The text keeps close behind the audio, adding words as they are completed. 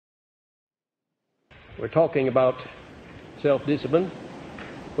we're talking about self-discipline,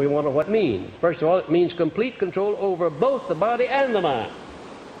 we wonder what it means. First of all, it means complete control over both the body and the mind.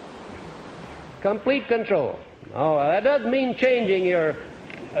 Complete control. Now, that doesn't mean changing your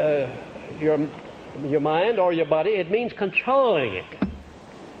mind or your body. It means controlling it.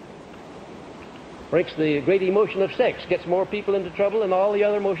 For instance, the great emotion of sex gets more people into trouble than all the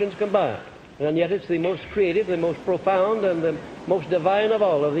other emotions combined. And yet it's the most creative, the most profound, and the most divine of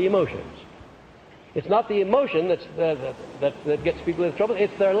all of the emotions. It's not the emotion that gets people into trouble.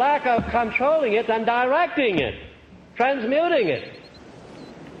 It's their lack of controlling it and directing it, transmuting it,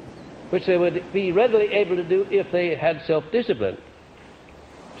 which they would be readily able to do if they had self-discipline.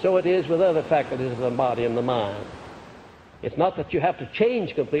 So it is with other faculties of the body and the mind. It's not that you have to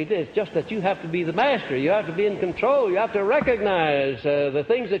change completely, it's just that you have to be the master. You have to be in control. You have to recognize the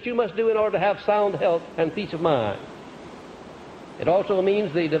things that you must do in order to have sound health and peace of mind. It also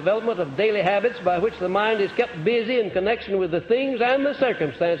means the development of daily habits by which the mind is kept busy in connection with the things and the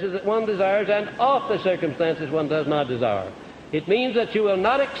circumstances that one desires and off the circumstances one does not desire. It means that you will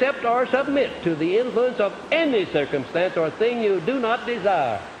not accept or submit to the influence of any circumstance or thing you do not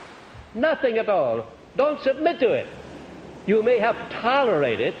desire. Nothing at all. Don't submit to it. You may have to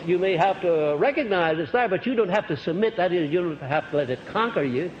tolerate it. You may have to recognize it's there, but you don't have to submit. That is, you don't have to let it conquer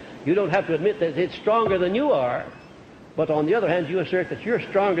you. You don't have to admit that it's stronger than you are. But on the other hand, you assert that you're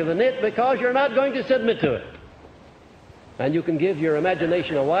stronger than it because you're not going to submit to it. And you can give your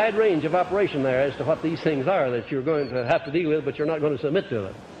imagination a wide range of operation there as to what these things are that you're going to have to deal with, but you're not going to submit to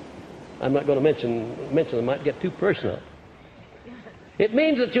them. I'm not going to mention them. Might get too personal. It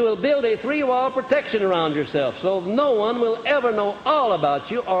means that you will build a three-wall protection around yourself so no one will ever know all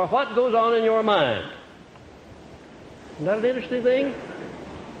about you or what goes on in your mind. Isn't that an interesting thing?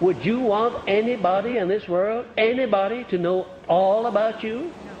 Would you want anybody in this world, anybody, to know all about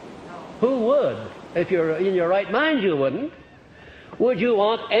you? No. Who would? If you're in your right mind, you wouldn't. Would you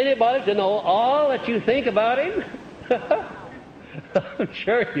want anybody to know all that you think about him? I'm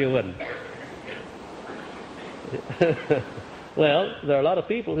sure you wouldn't. Well, there are a lot of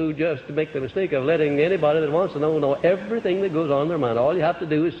people who just make the mistake of letting anybody that wants to know everything that goes on in their mind. All you have to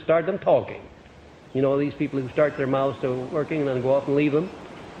do is start them talking. You know, these people who start their mouths to working and then go off and leave them.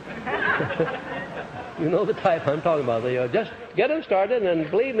 You know the type I'm talking about. They just get them started, and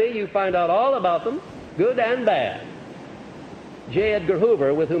believe me, you find out all about them, good and bad. J. Edgar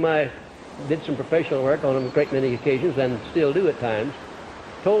Hoover, with whom I did some professional work on a great many occasions and still do at times,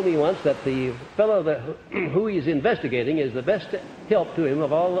 told me once that the fellow who he's investigating is the best help to him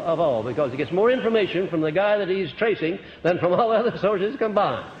of all, because he gets more information from the guy that he's tracing than from all other sources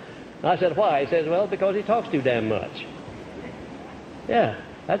combined. I said, why? He says, well, because he talks too damn much. Yeah,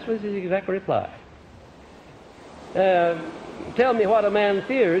 that's his exact reply. Tell me what a man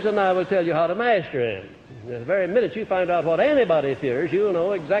fears, and I will tell you how to master him. The very minute you find out what anybody fears, you'll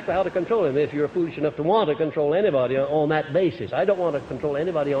know exactly how to control him if you're foolish enough to want to control anybody on that basis. I don't want to control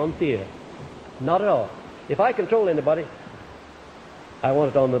anybody on fear. Not at all. If I control anybody, I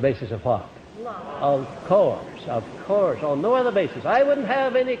want it on the basis of what? Love. Of course, on no other basis. I wouldn't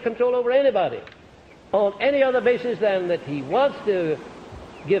have any control over anybody on any other basis than that he wants to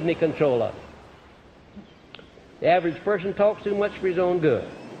give me control of it. The average person talks too much for his own good.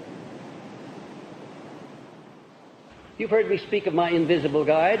 You've heard me speak of my invisible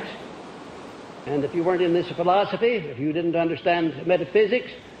guides, and if you weren't in this philosophy, if you didn't understand metaphysics,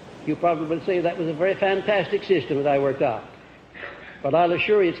 you probably would say that was a very fantastic system that I worked out. But I'll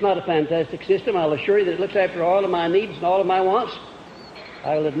assure you it's not a fantastic system. I'll assure you that it looks after all of my needs and all of my wants.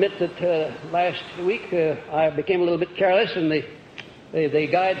 I'll admit that last week I became a little bit careless, and the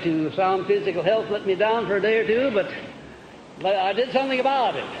guide to sound physical health let me down for a day or two, but I did something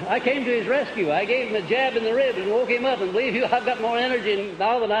about it. I came to his rescue. I gave him a jab in the ribs and woke him up, and believe you, I've got more energy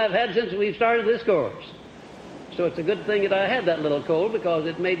now than I've had since we've started this course. So it's a good thing that I had that little cold, because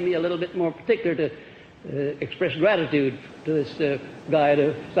it made me a little bit more particular to express gratitude to this guide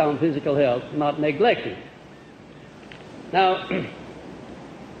of sound physical health, not neglecting. Now,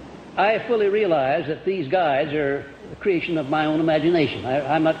 I fully realize that these guides are the creation of my own imagination.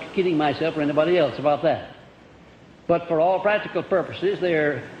 I'm not kidding myself or anybody else about that. But for all practical purposes,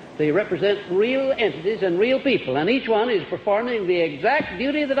 they represent real entities and real people, and each one is performing the exact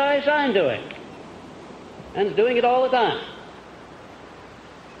duty that I assigned to him, and is doing it all the time.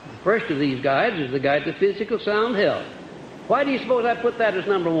 The first of these guides is the guide to physical sound health. Why do you suppose I put that as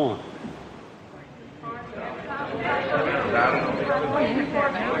number one?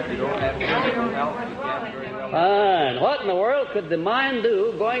 Fine. What in the world could the mind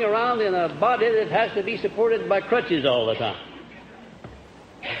do going around in a body that has to be supported by crutches all the time?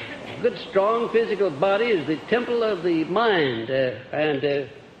 good, strong physical body is the temple of the mind, and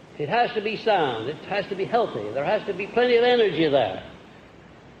it has to be sound. It has to be healthy. There has to be plenty of energy there.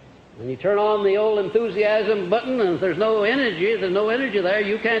 When you turn on the old enthusiasm button, and if there's no energy there,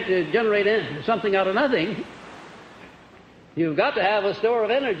 you can't generate something out of nothing. You've got to have a store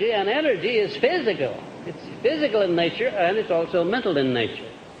of energy, and energy is physical. It's physical in nature, and it's also mental in nature.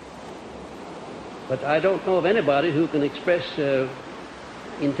 But I don't know of anybody who can express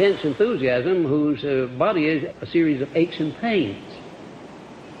intense enthusiasm whose body is a series of aches and pains.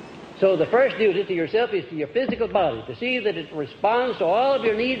 So the first duty to yourself is to your physical body, to see that it responds to all of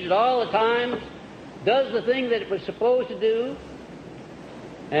your needs at all the times, does the thing that it was supposed to do,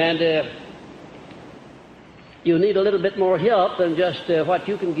 and you need a little bit more help than just what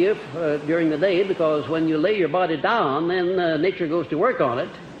you can give during the day, because when you lay your body down, then nature goes to work on it,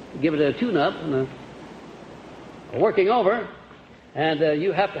 give it a tune-up and a working over, and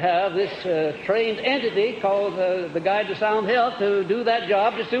you have to have this trained entity called the Guide to Sound Health to do that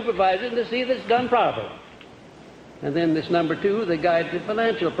job, to supervise it, and to see that it's done properly. And then this number 2, the Guide to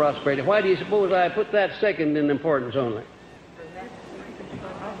Financial Prosperity. Why do you suppose I put that second in importance only?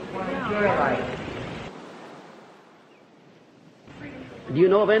 Do you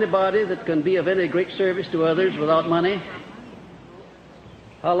know of anybody that can be of any great service to others without money?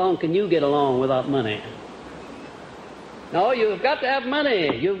 How long can you get along without money? No, you've got to have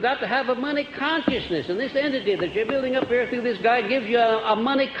money. You've got to have a money consciousness. And this entity that you're building up here through this guide gives you a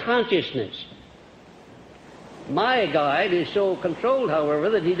money consciousness. My guide is so controlled, however,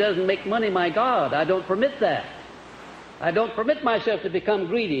 that he doesn't make money my God. I don't permit that. I don't permit myself to become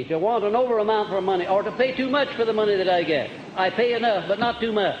greedy, to want an over amount for money, or to pay too much for the money that I get. I pay enough, but not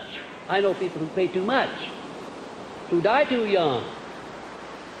too much. I know people who pay too much, who die too young,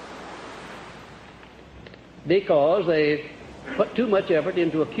 because they put too much effort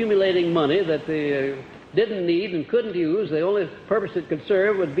into accumulating money that they didn't need and couldn't use. The only purpose it could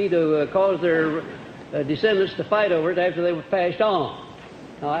serve would be to cause their descendants to fight over it after they were passed on.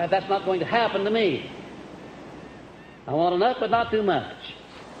 Now, that's not going to happen to me. I want enough, but not too much.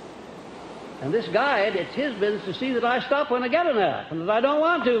 And this guide, it's his business to see that I stop when I get enough, and that I don't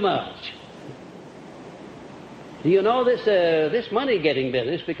want too much. Do you know this money-getting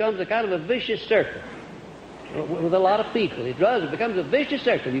business becomes a kind of a vicious circle with a lot of people. It does. It becomes a vicious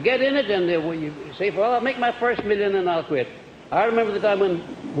circle. You get in it, and you say, well, I'll make my first million and I'll quit. I remember the time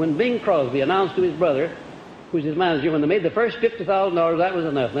when Bing Crosby announced to his brother, who's his manager, when they made the first $50,000, that was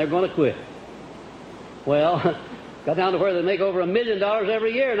enough, and they're going to quit. Well, got down to where they make over $1 million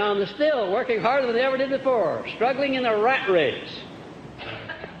every year now, and they're still working harder than they ever did before, struggling in a rat race.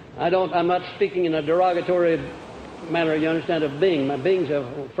 I'm not speaking in a derogatory manner, you understand, of Bing. Bing's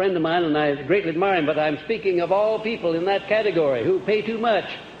a friend of mine, and I greatly admire him, but I'm speaking of all people in that category who pay too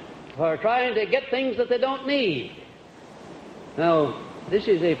much for trying to get things that they don't need. Now, this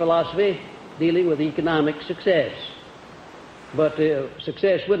is a philosophy dealing with economic success. But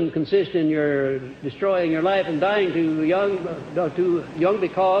success wouldn't consist in your destroying your life and dying too young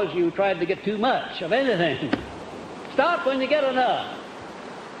because you tried to get too much of anything. Stop when you get enough.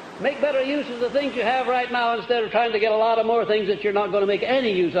 Make better use of the things you have right now instead of trying to get a lot of more things that you're not going to make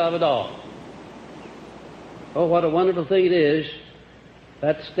any use of at all. Oh, what a wonderful thing it is,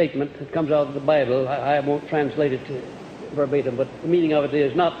 that statement that comes out of the Bible. I won't translate it verbatim, but the meaning of it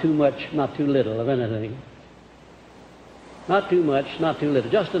is not too much, not too little of anything. Not too much, not too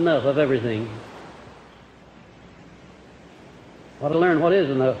little, just enough of everything. Want to learn what is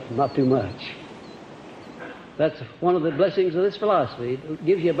enough, not too much. That's one of the blessings of this philosophy. It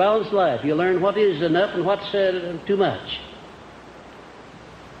gives you a balanced life. You learn what is enough and what's too much.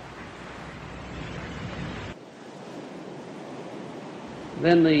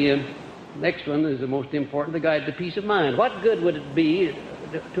 Then the next one is the most important, the guide to peace of mind. What good would it be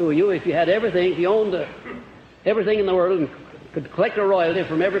to you if you had everything, if you owned everything in the world and could collect a royalty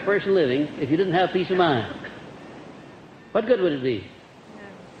from every person living if you didn't have peace of mind? What good would it be?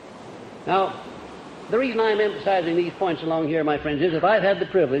 Now, the reason I'm emphasizing these points along here, my friends, is that I've had the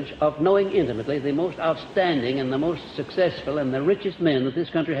privilege of knowing intimately the most outstanding and the most successful and the richest men that this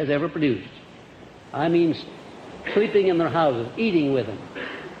country has ever produced. I mean, sleeping in their houses, eating with them,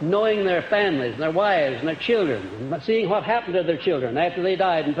 knowing their families, and their wives, and their children, and seeing what happened to their children after they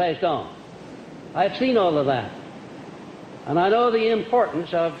died and passed on. I've seen all of that. And I know the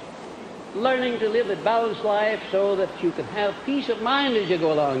importance of learning to live a balanced life so that you can have peace of mind as you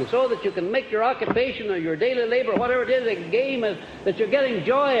go along, and so that you can make your occupation or your daily labor, whatever it is, a game that you're getting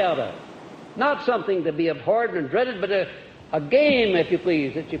joy out of. Not something to be abhorred and dreaded, but a game, if you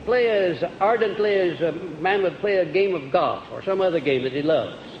please, that you play as ardently as a man would play a game of golf or some other game that he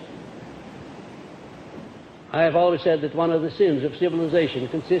loves. I have always said that one of the sins of civilization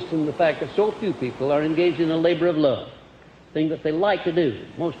consists in the fact that so few people are engaged in a labor of love, thing that they like to do.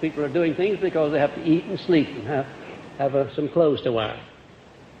 Most people are doing things because they have to eat and sleep and have some clothes to wear.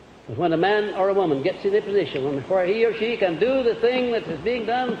 But when a man or a woman gets in a position where he or she can do the thing that is being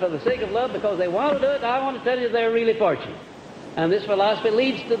done for the sake of love because they want to do it, I want to tell you they're really fortunate. And this philosophy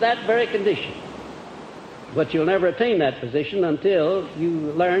leads to that very condition. But you'll never attain that position until you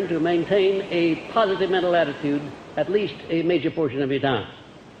learn to maintain a positive mental attitude at least a major portion of your time.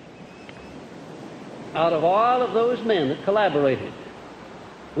 Out of all of those men that collaborated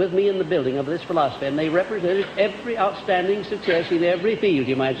with me in the building of this philosophy, and they represented every outstanding success in every field,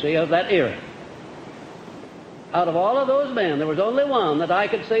 you might say, of that era. Out of all of those men, there was only one that I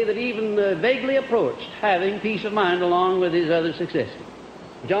could say that even vaguely approached having peace of mind along with his other successes.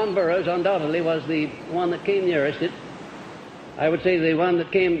 John Burroughs undoubtedly was the one that came nearest it. I would say the one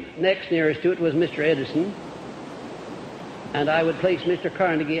that came next nearest to it was Mr. Edison, and I would place Mr.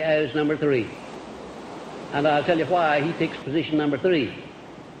 Carnegie as number 3. And I'll tell you why he takes position number 3.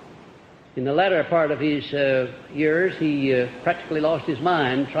 In the latter part of his years, he practically lost his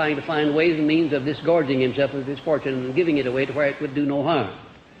mind trying to find ways and means of disgorging himself of his fortune and giving it away to where it would do no harm.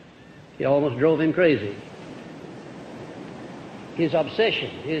 It almost drove him crazy. His obsession,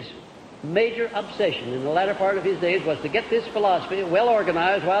 his major obsession in the latter part of his days was to get this philosophy well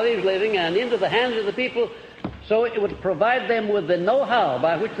organized while he was living and into the hands of the people so it would provide them with the know-how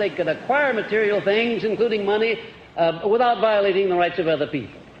by which they could acquire material things, including money, without violating the rights of other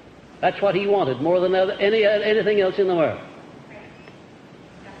people. That's what he wanted more than anything else in the world.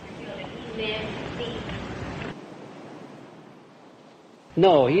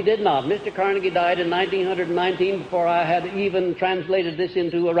 No, he did not. Mr. Carnegie died in 1919 before I had even translated this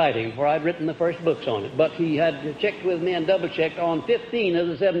into a writing, before I'd written the first books on it. But he had checked with me and double-checked on 15 of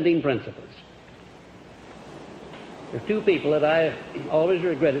the 17 principles. There are 2 people that I always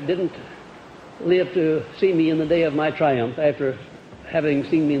regretted didn't live to see me in the day of my triumph after having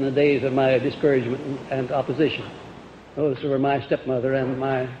seen me in the days of my discouragement and opposition. Those were my stepmother and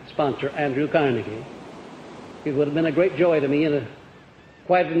my sponsor, Andrew Carnegie. It would have been a great joy to me and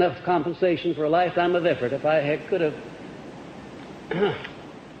quite enough compensation for a lifetime of effort if I could have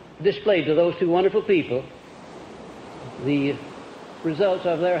displayed to those 2 wonderful people the results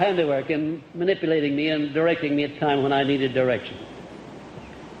of their handiwork in manipulating me and directing me at a time when I needed direction.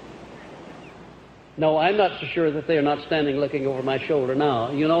 No, I'm not so sure that they're not standing looking over my shoulder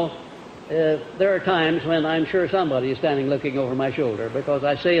now. You know, there are times when I'm sure somebody is standing looking over my shoulder because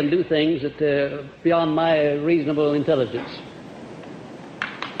I say and do things that beyond my reasonable intelligence.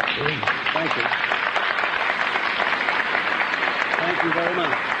 Thank you. Thank you very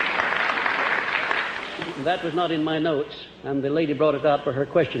much. That was not in my notes, and the lady brought it out for her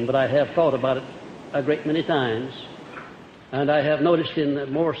question, but I have thought about it a great many times, and I have noticed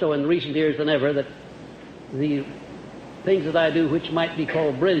more so in recent years than ever that the things that I do which might be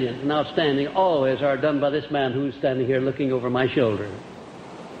called brilliant and outstanding always are done by this man who's standing here looking over my shoulder,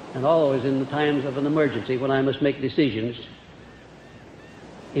 and always in the times of an emergency when I must make decisions,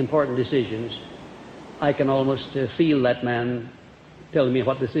 important decisions. I can almost feel that man telling me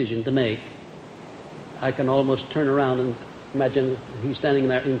what decision to make. I can almost turn around and imagine he's standing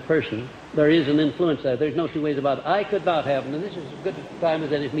there in person. There is an influence there. There's no 2 ways about it. I could not have, and this is as good a time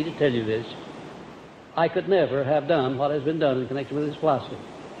as any for me to tell you this, I could never have done what has been done in connection with this philosophy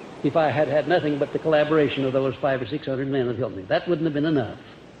if I had had nothing but the collaboration of those 500 or 600 men that helped me. That wouldn't have been enough.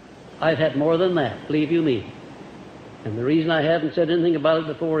 I've had more than that, believe you me. And the reason I haven't said anything about it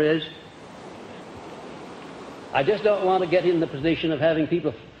before is I just don't want to get in the position of having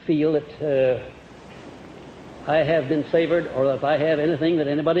people feel that I have been favored or that I have anything that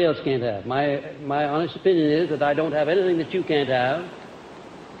anybody else can't have. My honest opinion is that I don't have anything that you can't have.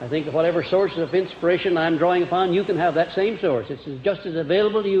 I think that whatever source of inspiration I'm drawing upon, you can have that same source. It's just as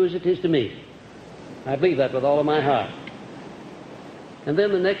available to you as it is to me. I believe that with all of my heart. And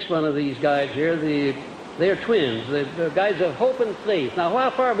then the next one of these guys here, they're twins. They're guys of hope and faith. Now,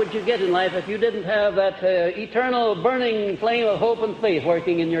 how far would you get in life if you didn't have that eternal burning flame of hope and faith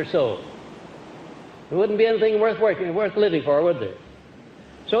working in your soul? There wouldn't be anything worth living for, would there?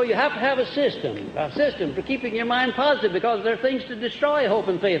 So you have to have a system for keeping your mind positive, because there are things to destroy hope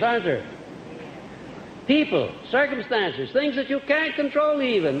and faith, aren't there? People, circumstances, things that you can't control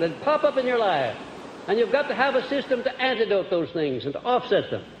even, that pop up in your life. And you've got to have a system to antidote those things and to offset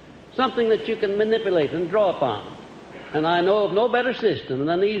them. Something that you can manipulate and draw upon. And I know of no better system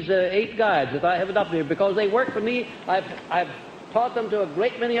than these 8 guides that I have adopted here, because they work for me. I've taught them to a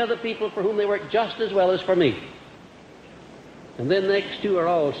great many other people for whom they work just as well as for me. And then the next 2 are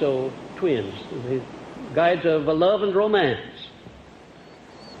also twins. guides of love and romance.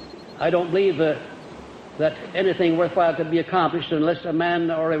 I don't believe that anything worthwhile can be accomplished unless a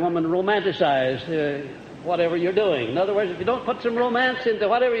man or a woman romanticize whatever you're doing. In other words, if you don't put some romance into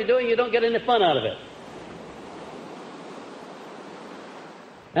whatever you're doing, you don't get any fun out of it.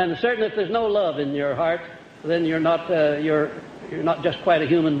 And certainly if there's no love in your heart, then you're not just quite a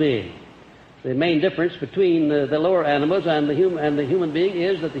human being. The main difference between the lower animals and the human being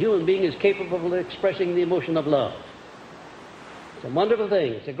is that the human being is capable of expressing the emotion of love. It's a wonderful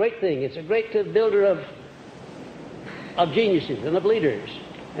thing. It's a great thing. It's a great builder of geniuses and of leaders.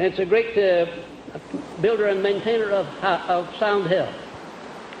 And it's a great builder and maintainer of sound health.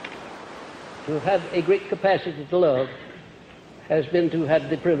 To have had a great capacity to love has been to have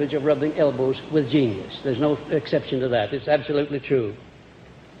the privilege of rubbing elbows with genius. There's no exception to that. It's absolutely true.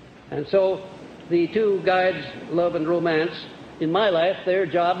 And so the two guides, love and romance, in my life, their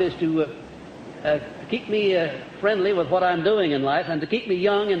job is to keep me friendly with what I'm doing in life and to keep me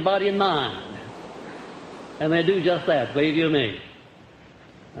young in body and mind. And they do just that, believe you me.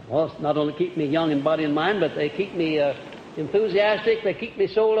 Well, not only keep me young in body and mind, but they keep me enthusiastic, they keep me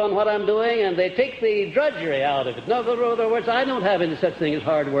sold on what I'm doing, and they take the drudgery out of it. In other words, I don't have any such thing as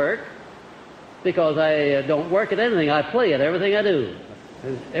hard work, because I don't work at anything. I play at everything I do.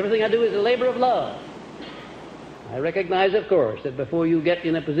 Everything I do is a labor of love. I recognize, of course, that before you get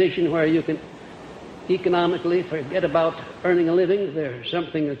in a position where you can economically forget about earning a living, there's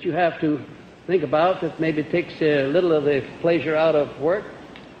something that you have to think about that maybe takes a little of the pleasure out of work.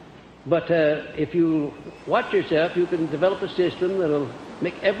 But if you watch yourself, you can develop a system that will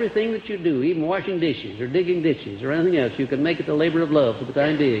make everything that you do, even washing dishes or digging ditches or anything else, you can make it a labor of love for the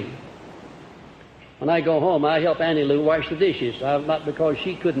time being. When I go home, I help Annie Lou wash the dishes, not because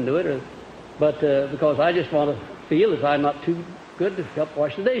she couldn't do it, but because I just want to feel that I'm not too good to help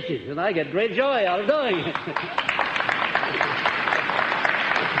wash the dishes, and I get great joy out of doing it.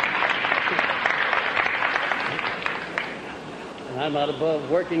 I'm not above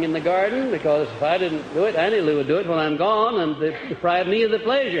working in the garden, because if I didn't do it, Annie Lou would do it when I'm gone and deprive me of the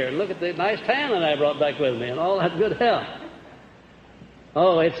pleasure. And look at the nice tan that I brought back with me and all that good health.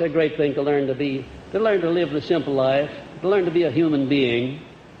 Oh, it's a great thing to learn to live the simple life, to learn to be a human being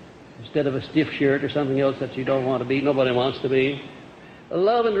instead of a stiff shirt or something else that you don't want to be, nobody wants to be.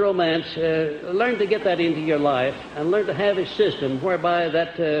 Love and romance, learn to get that into your life and learn to have a system whereby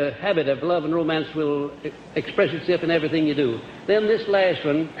that habit of love and romance will express itself in everything you do. Then this last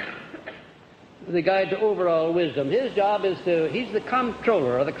one, the guide to overall wisdom, his job is he's the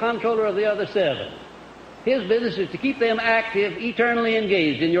controller of the other seven. His business is to keep them active, eternally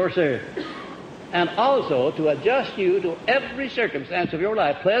engaged in your service, and also to adjust you to every circumstance of your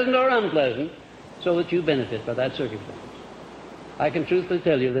life, pleasant or unpleasant, so that you benefit by that circumstance. I can truthfully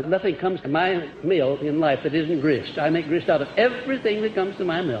tell you that nothing comes to my mill in life that isn't grist. I make grist out of everything that comes to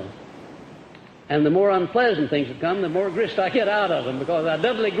my mill. And the more unpleasant things that come, the more grist I get out of them, because I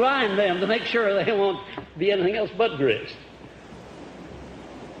doubly grind them to make sure they won't be anything else but grist.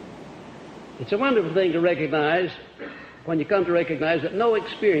 It's a wonderful thing to recognize, when you come to recognize that no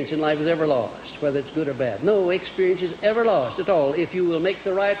experience in life is ever lost, whether it's good or bad. No experience is ever lost at all if you will make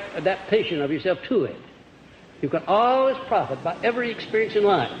the right adaptation of yourself to it. You can always profit by every experience in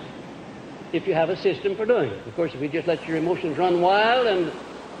life if you have a system for doing it. Of course, if you just let your emotions run wild and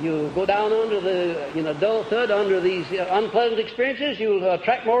you go down under the dull thud under these unpleasant experiences, you'll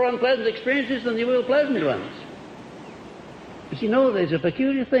attract more unpleasant experiences than you will pleasant ones. But you know, there's a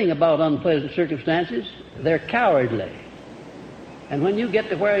peculiar thing about unpleasant circumstances. They're cowardly. And when you get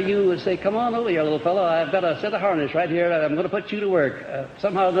to where you would say, come on over here, little fellow, I've got a set of harness right here, I'm going to put you to work.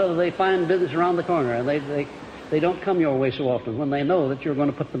 Somehow or other they find business around the corner, and they don't come your way so often when they know that you're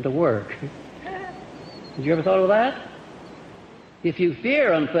going to put them to work. Did you ever thought of that? If you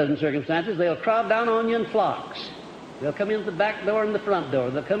fear unpleasant circumstances, they'll crowd down on you in flocks. They'll come in the back door and the front door.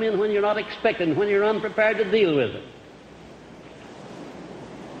 They'll come in when you're not expecting, when you're unprepared to deal with them.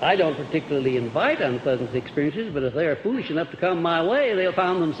 I don't particularly invite unpleasant experiences, but if they are foolish enough to come my way, they'll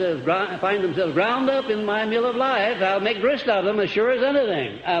find themselves ground up in my mill of life. I'll make grist out of them as sure as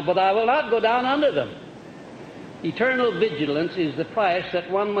anything, but I will not go down under them. Eternal vigilance is the price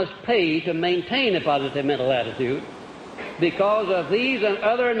that one must pay to maintain a positive mental attitude, because of these and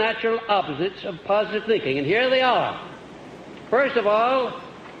other natural opposites of positive thinking. And here they are. First of all,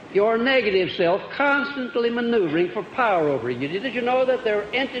 your negative self constantly maneuvering for power over you. Did you know that there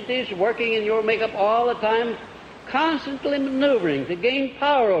are entities working in your makeup all the time, constantly maneuvering to gain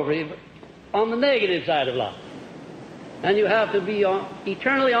power over you on the negative side of life? And you have to be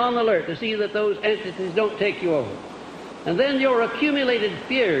eternally on the alert to see that those entities don't take you over. And then your accumulated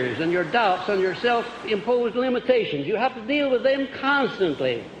fears and your doubts and your self-imposed limitations, you have to deal with them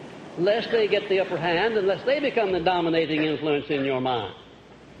constantly, lest they get the upper hand, unless they become the dominating influence in your mind.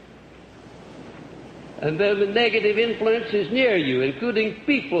 And then the negative influence is near you, including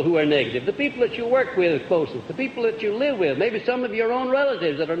people who are negative, the people that you work with closest, the people that you live with, maybe some of your own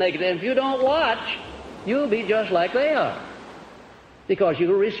relatives that are negative. And if you don't watch, you'll be just like they are, because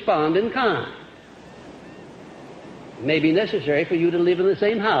you'll respond in kind. It may be necessary for you to live in the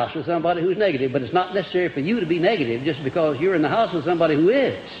same house with somebody who's negative, but it's not necessary for you to be negative just because you're in the house with somebody who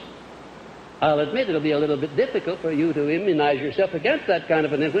is. I'll admit it'll be a little bit difficult for you to immunize yourself against that kind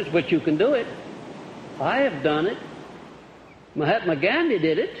of an influence, but you can do it. I have done it. Mahatma Gandhi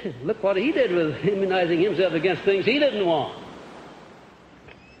did it. Look what he did with immunizing himself against things he didn't want.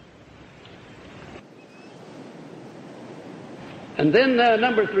 And then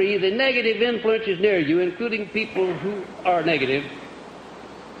number 3, the negative influence is near you, including people who are negative.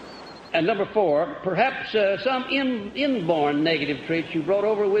 And number 4, perhaps some inborn negative traits you brought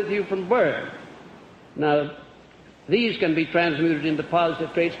over with you from birth. Now, these can be transmuted into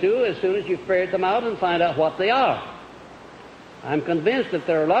positive traits too as soon as you ferret them out and find out what they are. I'm convinced that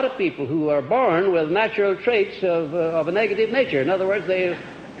there are a lot of people who are born with natural traits of a negative nature. In other words,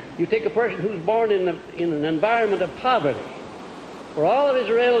 you take a person who's born in an environment of poverty, where all of his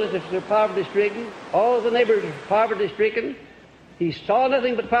relatives are poverty-stricken, all of the neighbors are poverty-stricken. He saw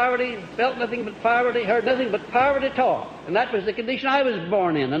nothing but poverty, felt nothing but poverty, heard nothing but poverty talk. And that was the condition I was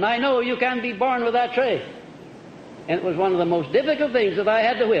born in. And I know you can be born with that trait. And it was one of the most difficult things that I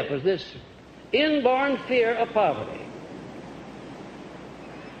had to whip, was this inborn fear of poverty.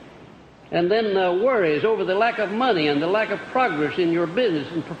 And then worries over the lack of money and the lack of progress in your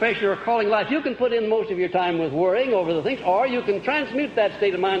business and profession or calling life. You can put in most of your time with worrying over the things, or you can transmute that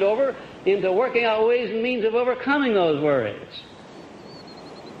state of mind over into working out ways and means of overcoming those worries.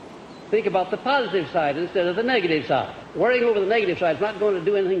 Think about the positive side instead of the negative side. Worrying over the negative side is not going to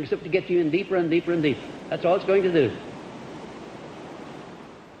do anything except to get you in deeper and deeper and deeper. That's all it's going to do.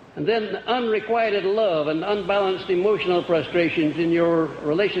 And then unrequited love and unbalanced emotional frustrations in your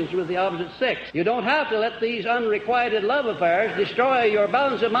relations with the opposite sex. You don't have to let these unrequited love affairs destroy your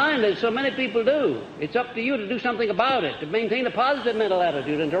balance of mind as so many people do. It's up to you to do something about it, to maintain a positive mental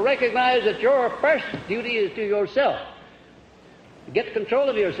attitude and to recognize that your first duty is to yourself. To get control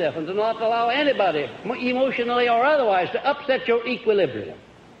of yourself and to not allow anybody, emotionally or otherwise, to upset your equilibrium.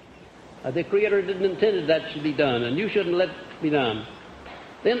 The Creator didn't intend that should be done, and you shouldn't let it be done.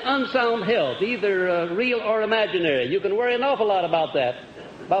 Then unsound health, either real or imaginary. You can worry an awful lot about that,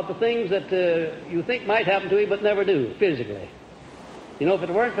 about the things that you think might happen to you but never do, physically. You know, if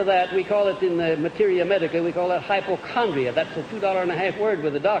it weren't for that, we call it in the materia medica, we call that hypochondria. That's a $2.50 word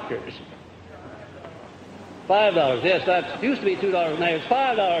with the doctors. $5, yes, that used to be $2.50. It's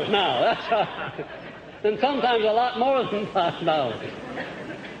 $5 now. That's and sometimes a lot more than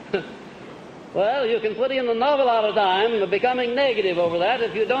 $5. Well, you can put in an awful lot of time becoming negative over that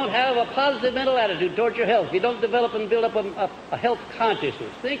if you don't have a positive mental attitude towards your health. If you don't develop and build up a health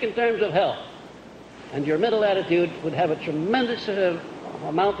consciousness. Think in terms of health. And your mental attitude would have a tremendous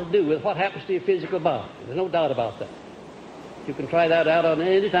amount to do with what happens to your physical body. There's no doubt about that. You can try that out on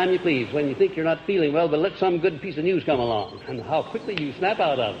any time you please when you think you're not feeling well, but let some good piece of news come along and how quickly you snap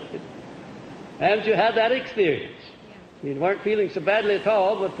out of it. Haven't you had that experience? You weren't feeling so badly at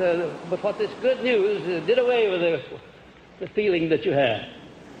all, but what this good news did away with the feeling that you had.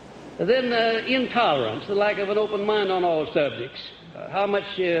 And then intolerance, the lack of an open mind on all subjects. How much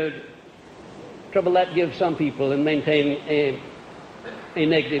trouble that gives some people in maintaining a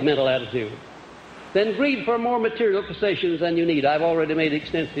negative mental attitude. Then greed for more material possessions than you need. I've already made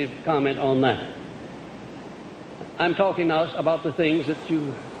extensive comment on that. I'm talking now about the things that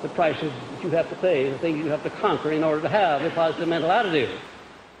the prices that you have to pay, the things you have to conquer in order to have a positive mental attitude.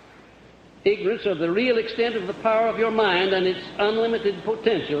 Ignorance of the real extent of the power of your mind and its unlimited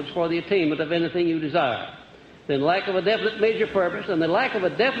potentials for the attainment of anything you desire. Then lack of a definite major purpose and the lack of a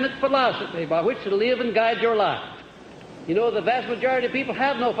definite philosophy by which to live and guide your life. You know, the vast majority of people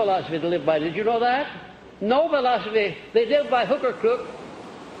have no philosophy to live by. Did you know that? No philosophy. They live by hook or crook,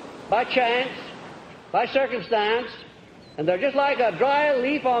 by chance, by circumstance, and they're just like a dry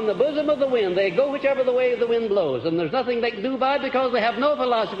leaf on the bosom of the wind. They go whichever the way the wind blows, and there's nothing they can do by it because they have no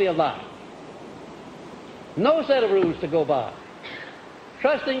philosophy of life. No set of rules to go by.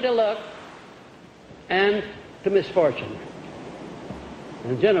 Trusting to luck and to misfortune.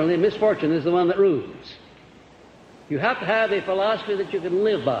 And generally, misfortune is the one that rules. You have to have a philosophy that you can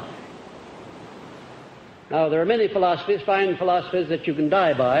live by. Now, there are many philosophies, fine philosophies that you can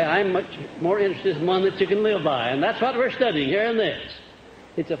die by. I'm much more interested in one that you can live by, and that's what we're studying here in this.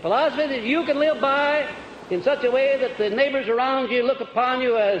 It's a philosophy that you can live by in such a way that the neighbors around you look upon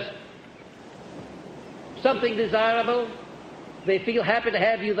you as something desirable. They feel happy to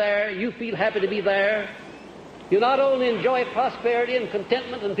have you there. You feel happy to be there. You not only enjoy prosperity and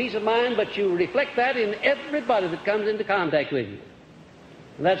contentment and peace of mind, but you reflect that in everybody that comes into contact with you.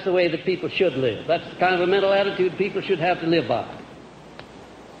 And that's the way that people should live. That's the kind of a mental attitude people should have to live by.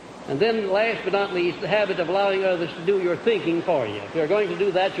 And then, last but not least, the habit of allowing others to do your thinking for you. If you're going to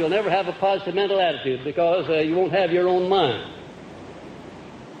do that, you'll never have a positive mental attitude because you won't have your own mind.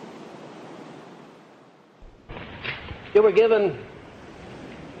 You were given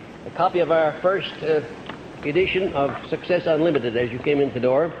a copy of our first edition of Success Unlimited as you came in the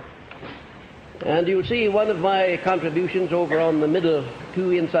door. And you'll see one of my contributions over on the middle,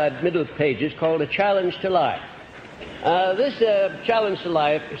 two inside middle pages called A Challenge to Life. This challenge to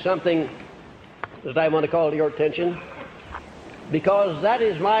life is something that I want to call to your attention because that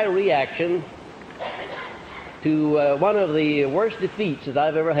is my reaction to one of the worst defeats that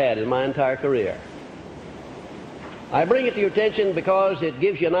I've ever had in my entire career. I bring it to your attention because it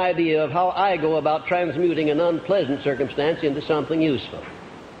gives you an idea of how I go about transmuting an unpleasant circumstance into something useful.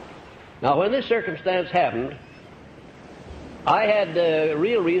 Now, when this circumstance happened, I had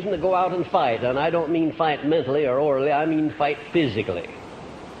real reason to go out and fight, and I don't mean fight mentally or orally, I mean fight physically.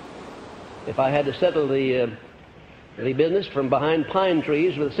 If I had to settle the business from behind pine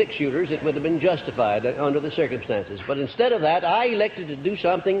trees with 6-shooters, it would have been justified under the circumstances. But instead of that, I elected to do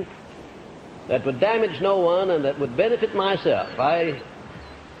something that would damage no one and that would benefit myself. I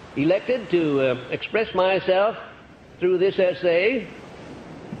elected to express myself through this essay,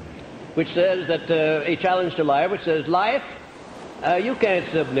 which says that a challenge to life, which says, life, you can't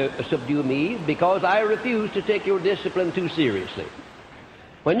subdue me because I refuse to take your discipline too seriously.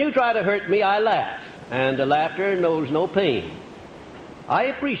 When you try to hurt me, I laugh, and laughter knows no pain. I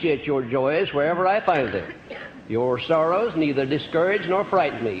appreciate your joys wherever I find them. Your sorrows neither discourage nor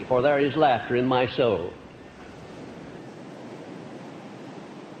frighten me, for there is laughter in my soul.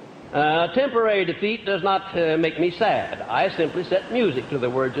 Temporary defeat does not make me sad. I simply set music to the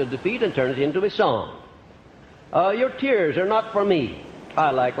words of defeat and turn it into a song. Your tears are not for me.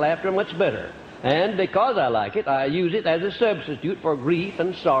 I like laughter much better. And because I like it, I use it as a substitute for grief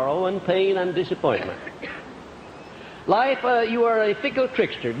and sorrow and pain and disappointment. Life, you are a fickle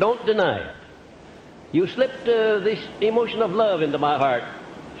trickster. Don't deny it. You slipped this emotion of love into my heart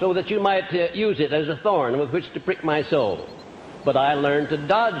so that you might use it as a thorn with which to prick my soul. But I learned to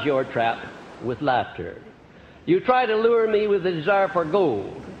dodge your trap with laughter. You try to lure me with the desire for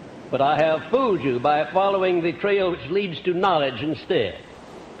gold, but I have fooled you by following the trail which leads to knowledge instead.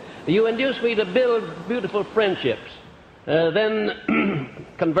 You induce me to build beautiful friendships, then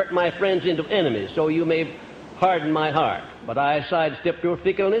convert my friends into enemies so you may harden my heart. But I sidestep your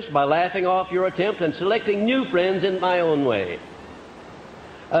fickleness by laughing off your attempt and selecting new friends in my own way.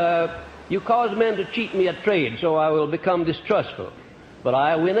 You cause men to cheat me at trade, so I will become distrustful. But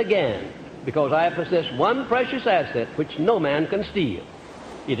I win again, because I possess one precious asset which no man can steal.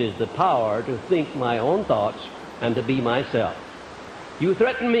 It is the power to think my own thoughts and to be myself. You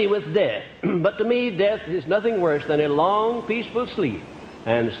threaten me with death, but to me death is nothing worse than a long, peaceful sleep.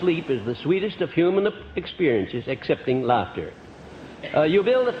 And sleep is the sweetest of human experiences, excepting laughter. You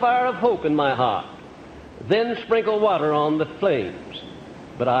build a fire of hope in my heart, then sprinkle water on the flames.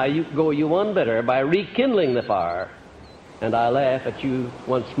 But I go you one better by rekindling the fire, and I laugh at you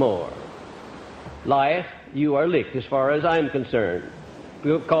once more. Life, you are licked as far as I'm concerned,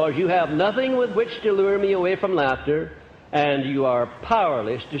 because you have nothing with which to lure me away from laughter, and you are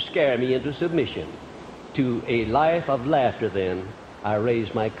powerless to scare me into submission. To a life of laughter, then, I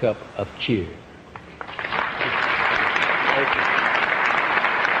raise my cup of cheer. Thank you.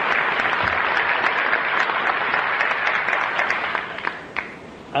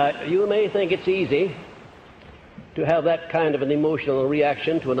 You may think it's easy to have that kind of an emotional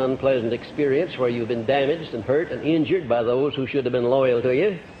reaction to an unpleasant experience where you've been damaged and hurt and injured by those who should have been loyal to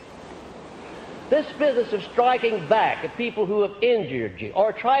you. This business of striking back at people who have injured you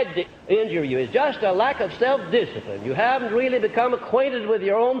or tried to injure you is just a lack of self-discipline. You haven't really become acquainted with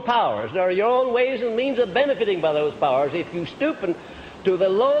your own powers or your own ways and means of benefiting by those powers. If you stoop to the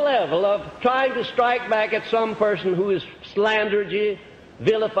low level of trying to strike back at some person who has slandered you,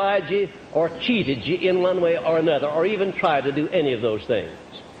 vilified you, or cheated you in one way or another, or even tried to do any of those things,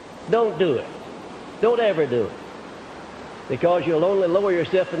 don't do it. Don't ever do it. Because you'll only lower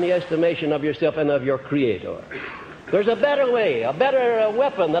yourself in the estimation of yourself and of your Creator. There's a better way, a better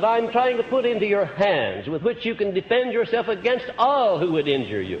weapon that I'm trying to put into your hands with which you can defend yourself against all who would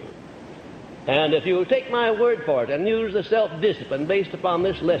injure you. And if you will take my word for it and use the self-discipline based upon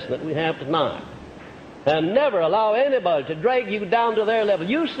this lesson that we have tonight, and never allow anybody to drag you down to their level.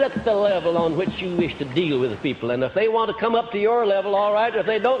 You set the level on which you wish to deal with people, and if they want to come up to your level, all right. If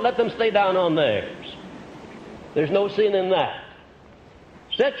they don't, let them stay down on theirs. There's no sin in that.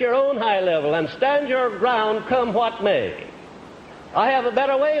 Set your own high level and stand your ground come what may. I have a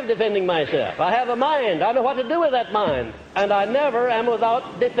better way of defending myself. I have a mind. I know what to do with that mind, and I never am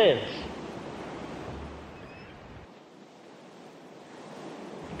without defense.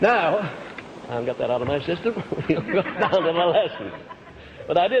 Now, I've got that out of my system. We'll go down to my lesson.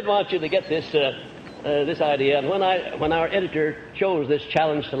 But I did want you to get this idea. And when our editor chose this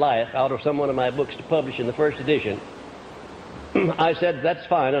challenge to life out of some one of my books to publish in the first edition, I said, that's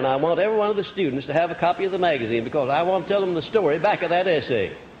fine, and I want every one of the students to have a copy of the magazine because I want to tell them the story back of that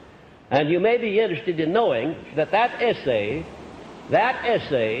essay. And you may be interested in knowing that that essay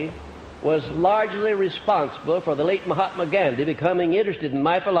was largely responsible for the late Mahatma Gandhi becoming interested in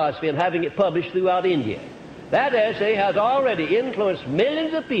my philosophy and having it published throughout India. That essay has already influenced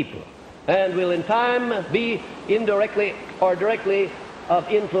millions of people and will in time be indirectly or directly of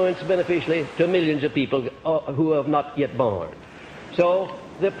influence beneficially to millions of people who have not yet born. So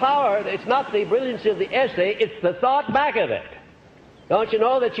the power, it's not the brilliancy of the essay, it's the thought back of it. Don't you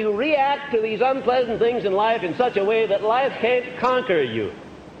know that you react to these unpleasant things in life in such a way that life can't conquer you?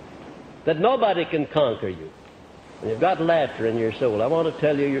 That nobody can conquer you. And you've got laughter in your soul. I want to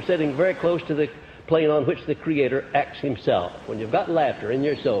tell you, you're sitting very close to the plane on which the Creator acts Himself. When you've got laughter in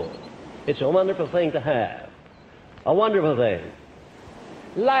your soul, it's a wonderful thing to have. A wonderful thing.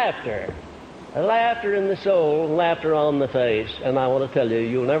 Laughter. Laughter in the soul, laughter on the face. And I want to tell you,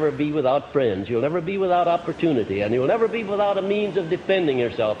 you'll never be without friends. You'll never be without opportunity. And you'll never be without a means of defending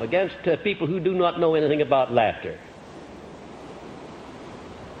yourself against people who do not know anything about laughter.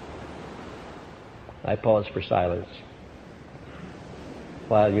 I pause for silence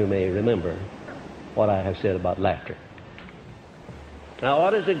while you may remember what I have said about laughter. Now,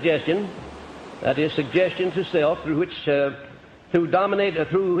 what is suggestion? That is suggestion to self through which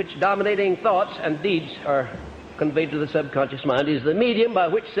dominating thoughts and deeds are conveyed to the subconscious mind is the medium by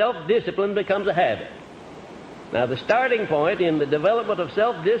which self-discipline becomes a habit. Now, the starting point in the development of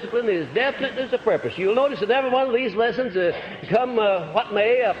self-discipline is definiteness of purpose. You'll notice that every one of these lessons, come what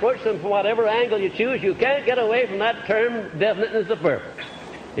may, approach them from whatever angle you choose, you can't get away from that term, definiteness of purpose.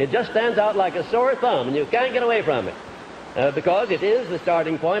 It just stands out like a sore thumb, and you can't get away from it, because it is the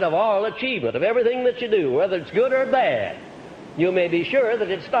starting point of all achievement, of everything that you do, whether it's good or bad. You may be sure that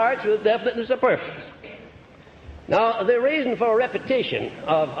it starts with definiteness of purpose. Now, the reason for repetition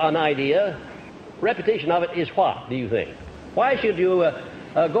of an idea, repetition of it is what, do you think? Why should you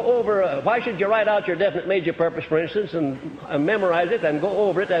why should you write out your definite major purpose, for instance, and memorize it and go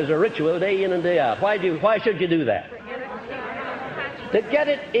over it as a ritual day in and day out? Why should you do that? To get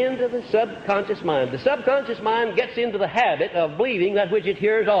it into the subconscious mind. The subconscious mind gets into the habit of believing that which it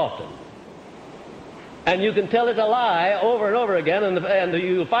hears often. And you can tell it a lie over and over again, and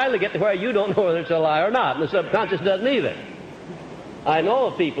you'll finally get to where you don't know whether it's a lie or not, and the subconscious doesn't either. I know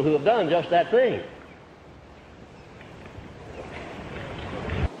of people who have done just that thing.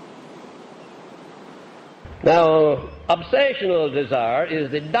 Now, obsessional desire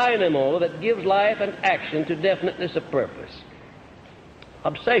is the dynamo that gives life and action to definiteness of purpose.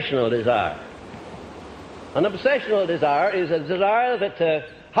 Obsessional desire. An obsessional desire is a desire that...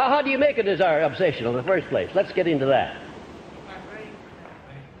 how do you make a desire obsessional in the first place? Let's get into that.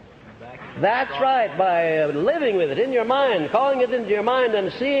 That's right, by living with it in your mind, calling it into your mind,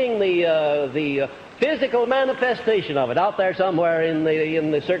 and seeing the physical manifestation of it out there somewhere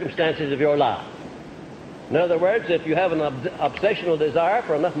in the circumstances of your life. In other words, if you have an obsessional desire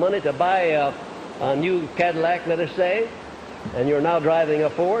for enough money to buy a new Cadillac, let us say, and you're now driving a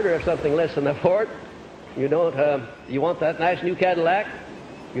Ford or something less than a Ford, you want that nice new Cadillac,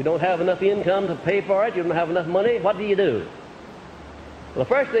 you don't have enough income to pay for it, you don't have enough money, what do? Well, the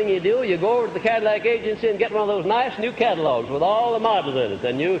first thing you do, you go over to the Cadillac agency and get one of those nice new catalogs with all the models in it.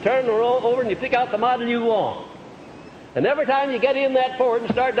 And you turn the roll over and you pick out the model you want. And every time you get in that Ford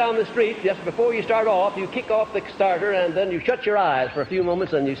and start down the street, just before you start off, you kick off the starter and then you shut your eyes for a few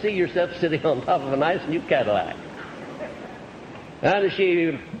moments and you see yourself sitting on top of a nice new Cadillac. And as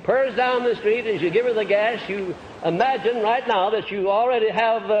she purrs down the street, as you give her the gas, you imagine right now that you already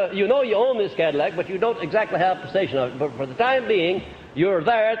have, you know you own this Cadillac, but you don't exactly have possession of it. But for the time being, you're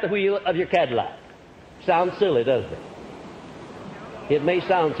there at the wheel of your Cadillac. Sounds silly, doesn't it? It may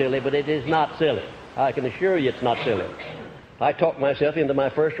sound silly, but it is not silly. I can assure you it's not silly. I talked myself into my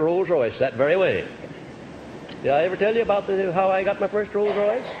first Rolls Royce that very way. Did I ever tell you about how I got my first Rolls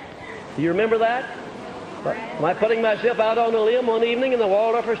Royce? Do you remember that? My putting myself out on a limb one evening in the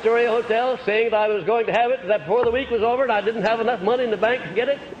Waldorf Astoria Hotel, saying that I was going to have it, that before the week was over and I didn't have enough money in the bank to get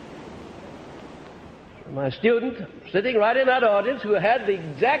it. My student sitting right in that audience who had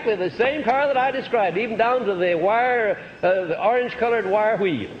exactly the same car that I described, even down to the the orange-colored wire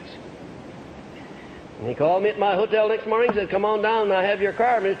wheels. And he called me at my hotel next morning and said, "Come on down and I have your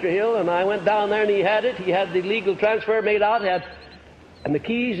car, Mr. Hill." And I went down there and he had it. He had the legal transfer made out, and the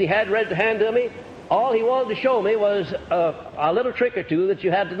keys he had ready to hand to me. All he wanted to show me was a little trick or two that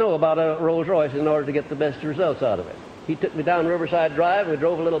you had to know about a Rolls Royce in order to get the best results out of it. He took me down Riverside Drive. We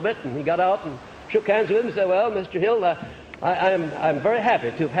drove a little bit, and he got out and shook hands with him and said, "Well, Mr. Hill, I'm very happy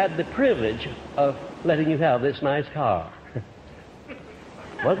to have had the privilege of letting you have this nice car."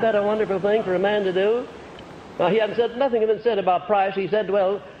 Wasn't that a wonderful thing for a man to do? Now, he hadn't said, nothing had been said about price. He said,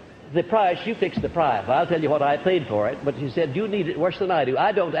 "Well, the price, you fix the price. I'll tell you what I paid for it." But he said, "You need it worse than I do.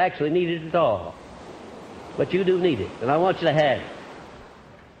 I don't actually need it at all. But you do need it, and I want you to have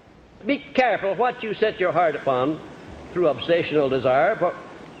it." Be careful what you set your heart upon through obsessional desire,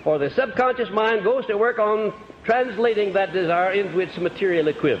 for the subconscious mind goes to work on translating that desire into its material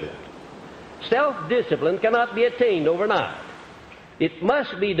equivalent. Self-discipline cannot be attained overnight. It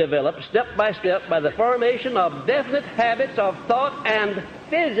must be developed step by step by the formation of definite habits of thought and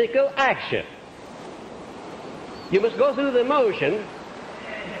physical action. You must go through the motion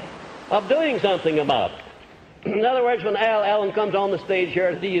of doing something about it. In other words, when Al Allen comes on the stage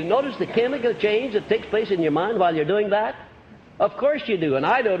here, do you notice the chemical change that takes place in your mind while you're doing that? Of course you do, and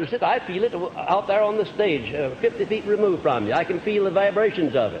I notice it. I feel it out there on the stage, 50 feet removed from you. I can feel the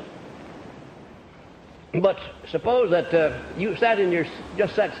vibrations of it. But suppose that you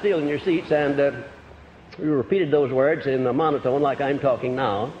just sat still in your seats and you repeated those words in a monotone like I'm talking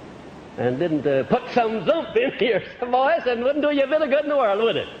now, and didn't put some zump into your voice, and wouldn't do you a bit of good in the world,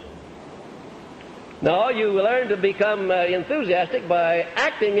 would it? No, you learn to become enthusiastic by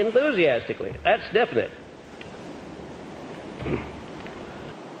acting enthusiastically. That's definite.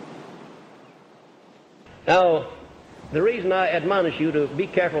 Now, the reason I admonish you to be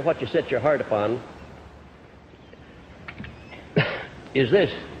careful what you set your heart upon is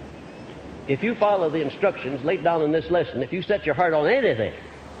this. If you follow the instructions laid down in this lesson, if you set your heart on anything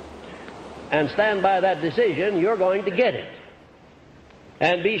and stand by that decision, you're going to get it.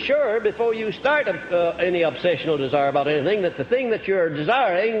 And be sure, before you start any obsessional desire about anything, that the thing that you're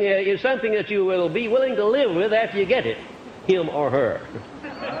desiring is something that you will be willing to live with after you get it, him or her.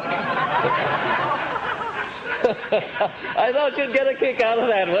 I thought you'd get a kick out of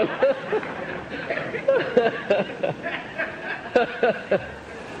that one.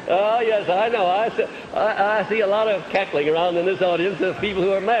 Oh, yes, I know. I see a lot of cackling around in this audience of people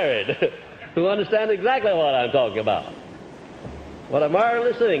who are married, who understand exactly what I'm talking about. What a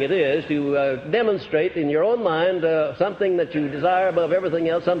marvelous thing it is to demonstrate in your own mind something that you desire above everything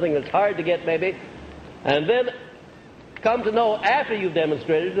else, something that's hard to get maybe, and then come to know after you've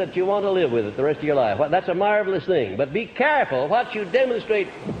demonstrated that you want to live with it the rest of your life. Well, that's a marvelous thing. But be careful what you demonstrate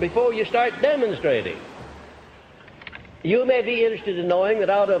before you start demonstrating. You may be interested in knowing that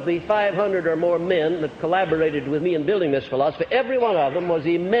out of the 500 or more men that collaborated with me in building this philosophy, every one of them was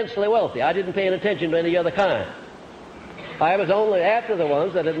immensely wealthy. I didn't pay any attention to any other kind. I was only after the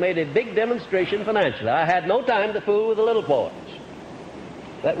ones that had made a big demonstration financially. I had no time to fool with the little boys.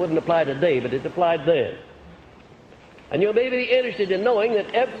 That wouldn't apply today, but it applied then. And you may be interested in knowing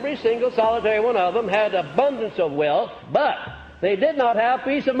that every single solitary one of them had abundance of wealth, but they did not have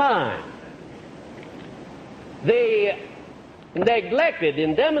peace of mind. They neglected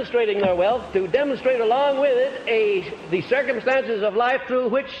in demonstrating their wealth to demonstrate along with it the circumstances of life through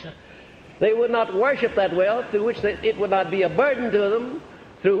which they would not worship that wealth, through which it would not be a burden to them,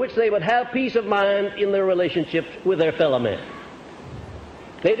 through which they would have peace of mind in their relationships with their fellow men.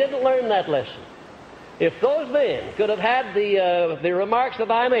 They didn't learn that lesson. If those men could have had the remarks that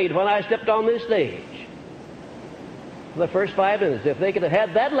I made when I stepped on this stage, the first 5 minutes, if they could have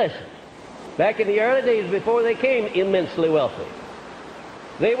had that lesson back in the early days before they came immensely wealthy,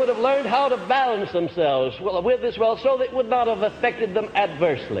 they would have learned how to balance themselves with this wealth so that it would not have affected them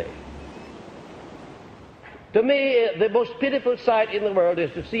adversely. To me, the most pitiful sight in the world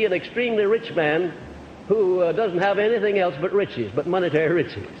is to see an extremely rich man who doesn't have anything else but riches, but monetary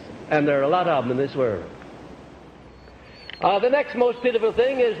riches. And there are a lot of them in this world. The next most pitiful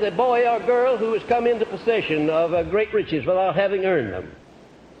thing is the boy or girl who has come into possession of great riches without having earned them.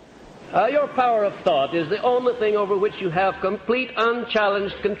 Your power of thought is the only thing over which you have complete,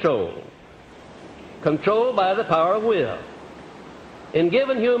 unchallenged control. controlled by the power of will. In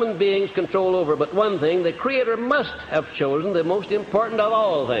giving human beings control over but one thing, the Creator must have chosen the most important of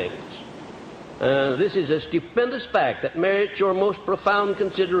all things. This is a stupendous fact that merits your most profound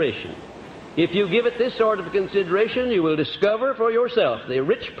consideration. If you give it this sort of consideration, you will discover for yourself the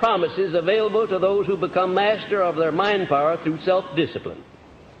rich promises available to those who become master of their mind power through self-discipline.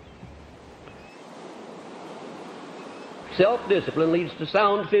 Self-discipline leads to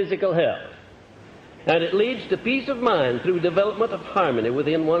sound physical health, and it leads to peace of mind through development of harmony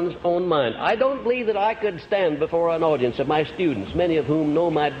within one's own mind. I don't believe that I could stand before an audience of my students, many of whom know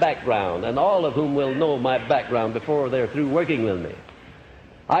my background, and all of whom will know my background before they're through working with me.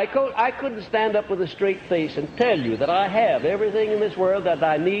 I couldn't stand up with a straight face and tell you that I have everything in this world that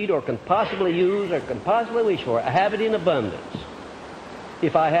I need or can possibly use or can possibly wish for. I have it in abundance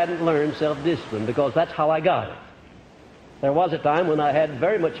if I hadn't learned self-discipline, because that's how I got it. There was a time when I had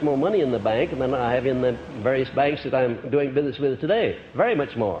very much more money in the bank than I have in the various banks that I'm doing business with today. Very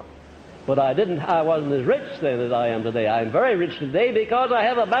much more. But I wasn't as rich then as I am today. I am very rich today because I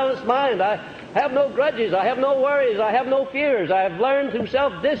have a balanced mind. I have no grudges. I have no worries. I have no fears. I have learned through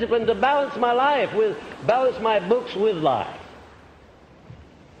self-discipline to balance my life balance my books with life.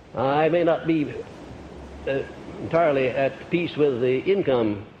 I may not be entirely at peace with the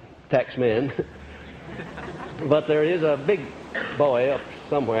income tax men, but there is a big boy up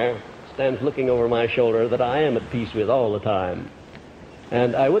somewhere stands looking over my shoulder that I am at peace with all the time.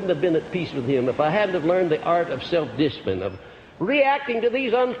 And I wouldn't have been at peace with him if I hadn't have learned the art of self-discipline, of reacting to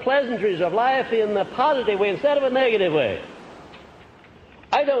these unpleasantries of life in a positive way instead of a negative way.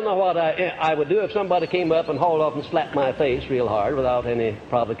 I don't know what I would do if somebody came up and hauled off and slapped my face real hard without any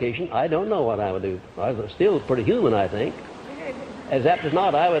provocation. I don't know what I would do. I was still pretty human, I think. As apt as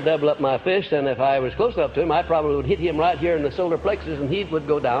not, I would double up my fist, and if I was close enough to him, I probably would hit him right here in the solar plexus, and he would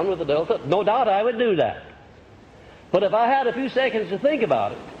go down with a dull thud. No doubt I would do that. But if I had a few seconds to think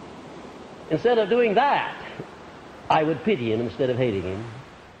about it, instead of doing that, I would pity him instead of hating him,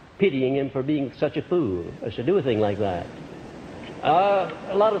 pitying him for being such a fool as to do a thing like that.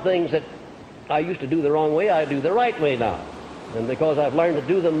 A lot of things that I used to do the wrong way, I do the right way now. And because I've learned to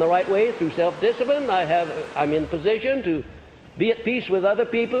do them the right way through self-discipline, I'm in position to be at peace with other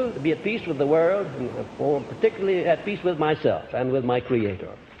people, to be at peace with the world, and particularly at peace with myself and with my Creator.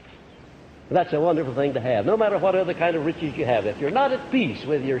 That's a wonderful thing to have, no matter what other kind of riches you have. If you're not at peace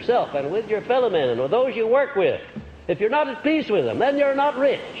with yourself and with your fellow men and with those you work with, if you're not at peace with them, then you're not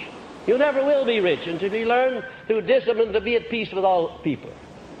rich. You never will be rich until you learn through discipline to be at peace with all people,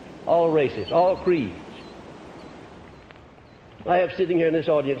 all races, all creeds. I have sitting here in this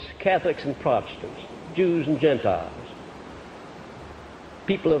audience Catholics and Protestants, Jews and Gentiles,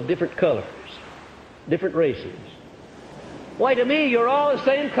 people of different colors, different races. Why, to me, you're all the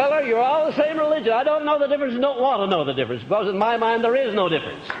same color, you're all the same religion. I don't know the difference and don't want to know the difference, because in my mind there is no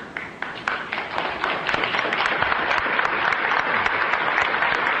difference.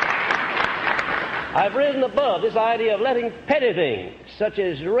 I've risen above this idea of letting petty things, such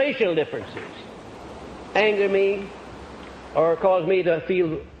as racial differences, anger me or cause me to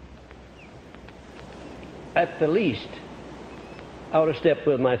feel at the least out of step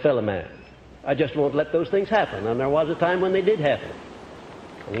with my fellow man. I just won't let those things happen, and there was a time when they did happen.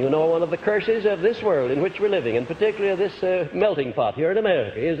 And you know, one of the curses of this world in which we're living, and particularly of this melting pot here in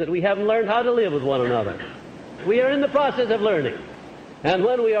America, is that we haven't learned how to live with one another. We are in the process of learning. And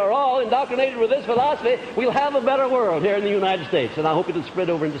when we are all indoctrinated with this philosophy, we'll have a better world here in the United States, and I hope it'll spread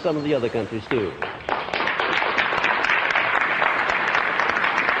over into some of the other countries too.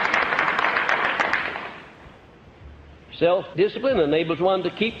 Self-discipline enables one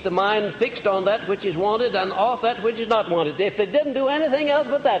to keep the mind fixed on that which is wanted and off that which is not wanted. If it didn't do anything else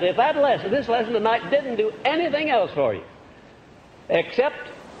but that, if this lesson tonight didn't do anything else for you, except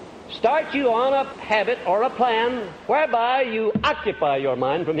start you on a habit or a plan whereby you occupy your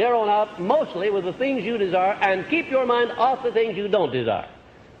mind from here on out mostly with the things you desire and keep your mind off the things you don't desire.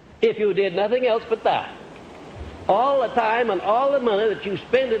 If you did nothing else but that, all the time and all the money that you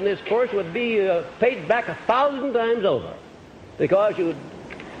spend in this course would be paid back 1,000 times over, because you would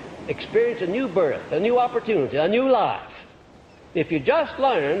experience a new birth, a new opportunity, a new life. If you just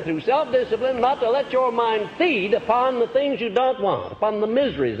learn through self-discipline not to let your mind feed upon the things you don't want, upon the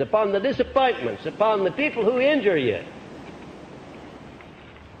miseries, upon the disappointments, upon the people who injure you.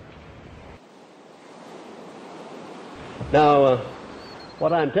 Now,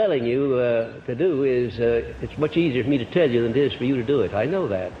 what I'm telling you to do is, it's much easier for me to tell you than it is for you to do it. I know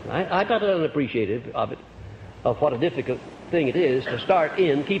that. I'm not unappreciative of it, of what a difficult thing it is to start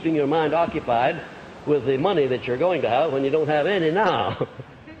in keeping your mind occupied with the money that you're going to have when you don't have any now.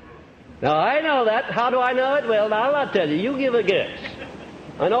 Now, I know that. How do I know it? Well, now I'll tell you. You give a guess.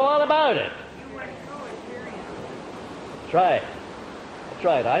 I know all about it. That's right. That's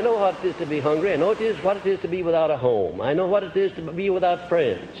right. I know what it is to be hungry. I know what it is to be without a home. I know what it is to be without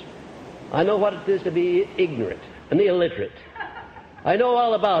friends. I know what it is to be ignorant and illiterate. I know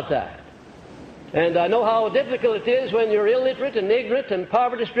all about that. And I know how difficult it is when you're illiterate and ignorant and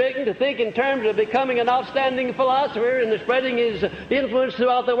poverty-stricken to think in terms of becoming an outstanding philosopher and spreading his influence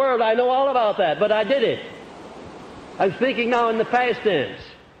throughout the world. I know all about that, but I did it. I'm speaking now in the past tense.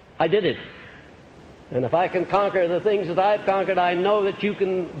 I did it. And if I can conquer the things that I've conquered, I know that you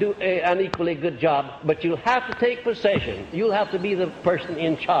can do an equally good job. But you'll have to take possession. You'll have to be the person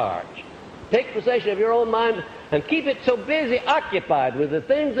in charge. Take possession of your own mind and keep it so busy occupied with the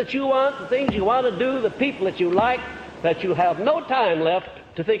things that you want, the things you want to do, the people that you like, that you have no time left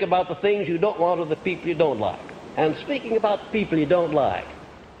to think about the things you don't want or the people you don't like. And speaking about people you don't like,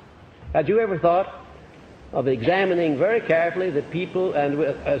 had you ever thought of examining very carefully the people, and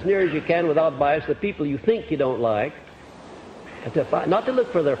as near as you can without bias, the people you think you don't like, and not to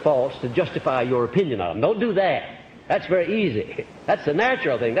look for their faults, to justify your opinion of them. Don't do that. That's very easy. That's the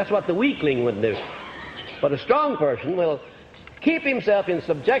natural thing. That's what the weakling would do. But a strong person will keep himself in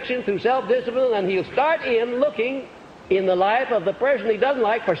subjection through self-discipline, and he'll start in looking in the life of the person he doesn't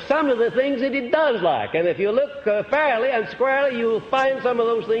like for some of the things that he does like. And if you look fairly and squarely, you'll find some of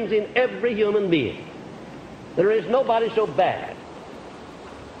those things in every human being. There is nobody so bad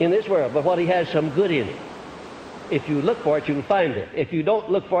in this world but what he has some good in him. If you look for it, you'll find it. If you don't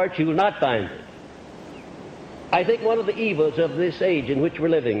look for it, you'll not find it. I think one of the evils of this age in which we're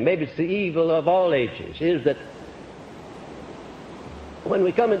living, maybe it's the evil of all ages, is that when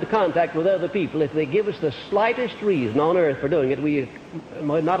we come into contact with other people, if they give us the slightest reason on earth for doing it, we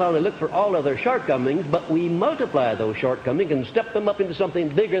not only look for all of their shortcomings, but we multiply those shortcomings and step them up into something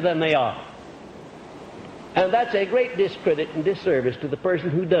bigger than they are. And that's a great discredit and disservice to the person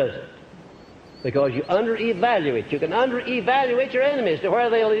who does it. Because you under-evaluate. You can under-evaluate your enemies to where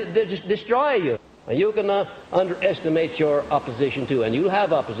they'll destroy you. And you can underestimate your opposition too. And you'll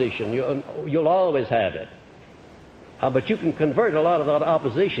have opposition. You'll always have it. But you can convert a lot of that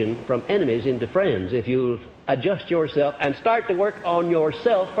opposition from enemies into friends if you adjust yourself and start to work on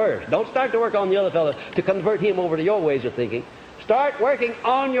yourself first. Don't start to work on the other fellow to convert him over to your ways of thinking. Start working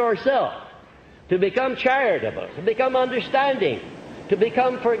on yourself to become charitable, to become understanding, to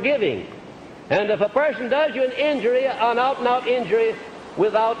become forgiving. And if a person does you an injury, an out-and-out injury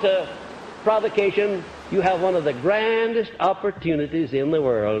without provocation, you have one of the grandest opportunities in the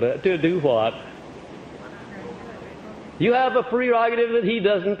world to do what? You have a prerogative that he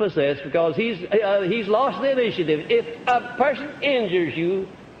doesn't possess because he's lost the initiative. If a person injures you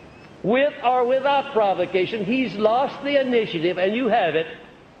with or without provocation, he's lost the initiative and you have it.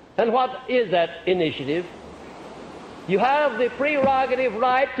 And what is that initiative? You have the prerogative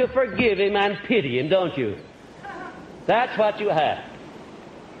right to forgive him and pity him, don't you? That's what you have.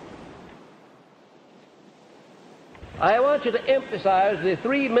 I want you to emphasize the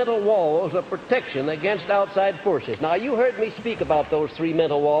three mental walls of protection against outside forces. Now, you heard me speak about those three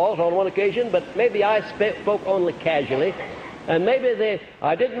mental walls on one occasion, but maybe I spoke only casually, and maybe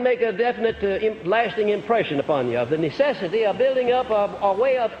I didn't make a definite lasting impression upon you of the necessity of building up a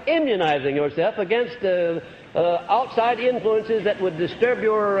way of immunizing yourself against outside influences that would disturb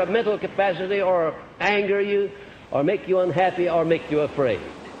your mental capacity or anger you or make you unhappy or make you afraid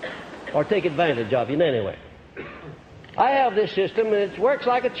or take advantage of you in any way. I have this system, and it works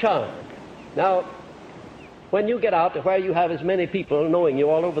like a charm. Now, when you get out to where you have as many people knowing you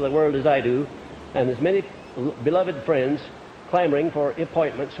all over the world as I do, and as many beloved friends clamoring for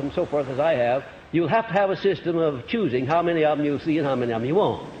appointments and so forth as I have, you'll have to have a system of choosing how many of them you'll see and how many of them you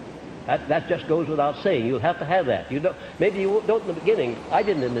won't. That just goes without saying. You'll have to have that. Maybe you don't in the beginning. I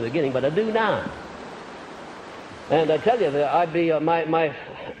didn't in the beginning, but I do now. And I tell you that I'd be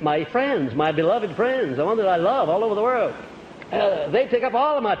my friends, my beloved friends, the ones that I love all over the world, they take up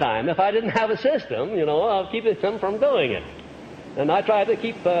all of my time. If I didn't have a system, I'll keep them from doing it. And I try to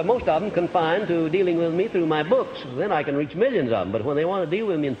keep most of them confined to dealing with me through my books. Then I can reach millions of them. But when they want to deal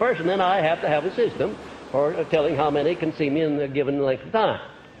with me in person, then I have to have a system for telling how many can see me in a given length of time.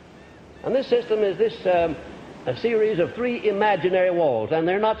 And this system is a series of three imaginary walls. And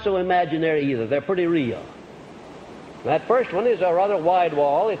they're not so imaginary either. They're pretty real. That first one is a rather wide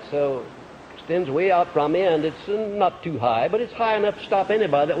wall. It extends way out from me, and it's not too high, but it's high enough to stop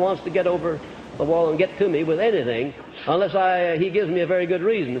anybody that wants to get over the wall and get to me with anything, unless he gives me a very good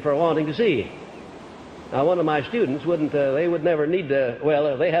reason for wanting to see him. Now, one of my students they would never need to,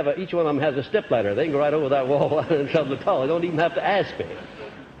 each one of them has a stepladder. They can go right over that wall and something at all. They don't even have to ask me.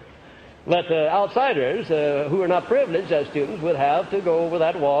 But outsiders who are not privileged as students would have to go over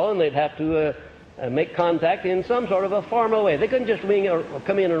that wall, and they'd have to make contact in some sort of a formal way. They couldn't just ring or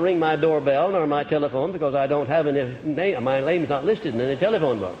come in and ring my doorbell or my telephone, because I don't have any name. My name's not listed in any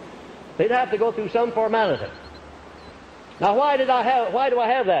telephone book. They'd have to go through some formality. Now, why do I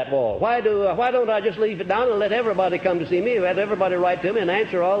have that wall? Why don't I just leave it down and let everybody come to see me, let everybody write to me and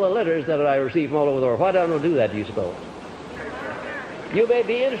answer all the letters that I receive from all over the world? Why don't I do that, do you suppose? You may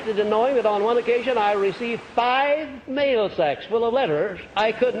be interested in knowing that on one occasion I received 5 mail sacks full of letters.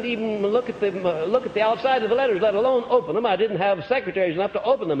 I couldn't even look at the outside of the letters, let alone open them. I didn't have secretaries enough to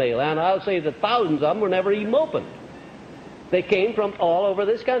open the mail, and I'll say that thousands of them were never even opened. They came from all over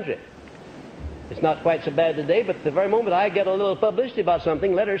this country. It's not quite so bad today, but the very moment I get a little publicity about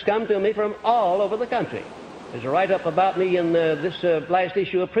something, letters come to me from all over the country. There's a write-up about me in this last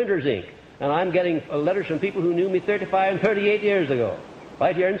issue of Printer's Ink, and I'm getting letters from people who knew me 35 and 38 years ago,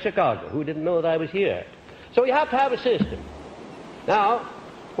 right here in Chicago, who didn't know that I was here. So you have to have a system. Now,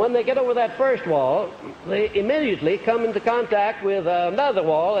 when they get over that first wall, they immediately come into contact with another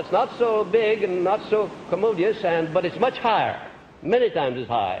wall that's not so big and not so commodious, but it's much higher, many times as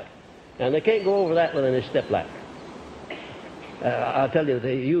high. And they can't go over that with any step-ladder. I'll tell you,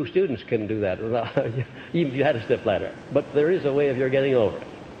 you students couldn't do that, even if you had a step-ladder. But there is a way of your getting over it.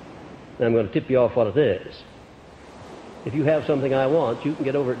 And I'm going to tip you off what it is. If you have something I want, you can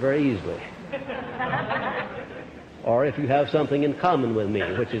get over it very easily. Or if you have something in common with me,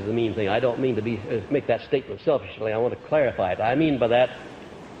 which is the mean thing. I don't mean to make that statement selfishly. I want to clarify it. I mean by that,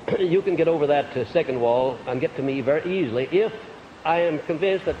 you can get over that second wall and get to me very easily if I am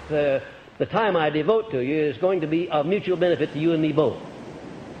convinced that the time I devote to you is going to be of mutual benefit to you and me both.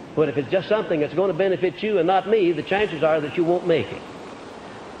 But if it's just something that's going to benefit you and not me, the chances are that you won't make it.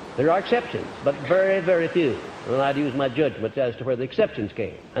 There are exceptions, but very, very few. And I'd use my judgment as to where the exceptions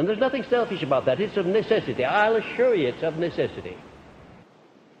came. And there's nothing selfish about that. It's of necessity. I'll assure you it's of necessity.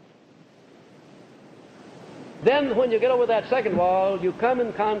 Then when you get over that second wall, you come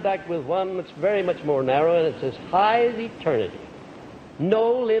in contact with one that's very much more narrow, and it's as high as eternity.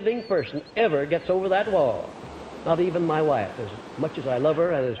 No living person ever gets over that wall. Not even my wife. As much as I love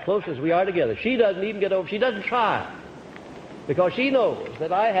her and as close as we are together, she doesn't even get over. She doesn't try. Because she knows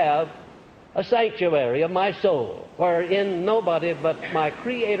that I have a sanctuary of my soul wherein nobody but my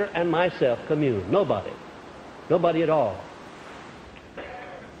Creator and myself commune. Nobody. Nobody at all.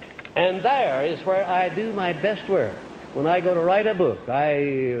 And there is where I do my best work. When I go to write a book, I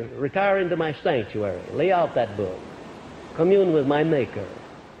retire into my sanctuary, lay out that book, commune with my Maker,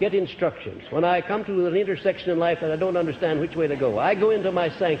 get instructions. When I come to an intersection in life that I don't understand which way to go, I go into my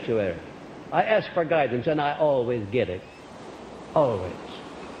sanctuary. I ask for guidance, and I always get it. Always.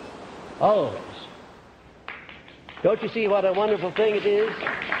 Always. Don't you see what a wonderful thing it is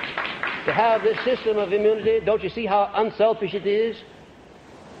to have this system of immunity? Don't you see how unselfish it is?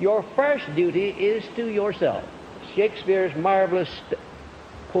 Your first duty is to yourself. Shakespeare's marvelous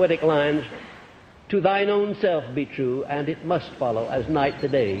poetic lines, "To thine own self be true, and it must follow as night to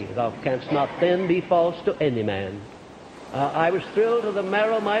day. Thou canst not then be false to any man." I was thrilled to the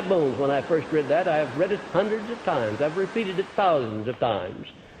marrow of my bones when I first read that. I have read it hundreds of times. I've repeated it thousands of times.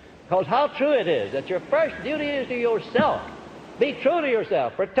 Because how true it is that your first duty is to yourself. Be true to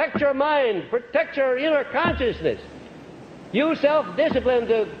yourself. Protect your mind. Protect your inner consciousness. Use self-discipline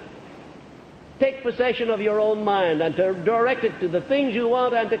to take possession of your own mind and to direct it to the things you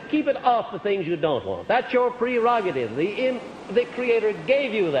want and to keep it off the things you don't want. That's your prerogative. The Creator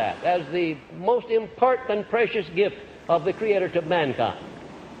gave you that as the most important and precious gift of the Creator to mankind.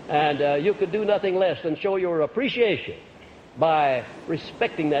 And you could do nothing less than show your appreciation by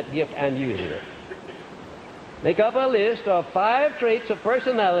respecting that gift and using it. Make up a list of 5 traits of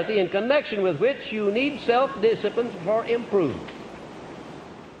personality in connection with which you need self-discipline for improvement.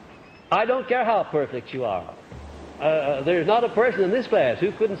 I don't care how perfect you are. There's not a person in this class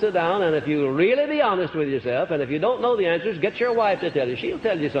who couldn't sit down, and if you really be honest with yourself, and if you don't know the answers, get your wife to tell you. She'll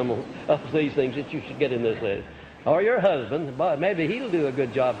tell you some of these things that you should get in this list. Or your husband, but maybe he'll do a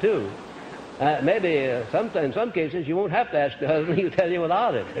good job too. Maybe in some cases you won't have to ask the husband, he'll tell you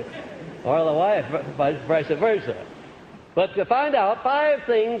without it. Or the wife, vice versa. But to find out 5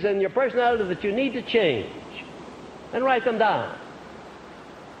 things in your personality that you need to change, and write them down.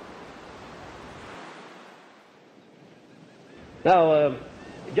 Now,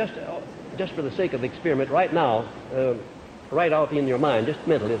 just for the sake of the experiment, right now, write out in your mind, just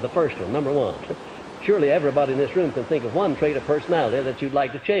mentally, the first one, number 1. Surely everybody in this room can think of one trait of personality that you'd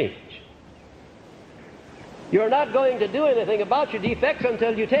like to change. You're not going to do anything about your defects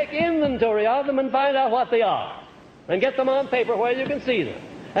until you take inventory of them and find out what they are, and get them on paper where you can see them.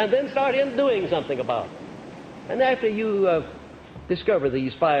 and then start in doing something about it. And after you discover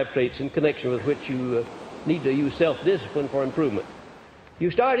these 5 traits in connection with which you need to use self-discipline for improvement,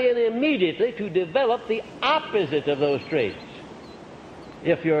 you start in immediately to develop the opposite of those traits.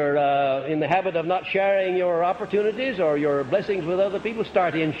 If you're in the habit of not sharing your opportunities or your blessings with other people,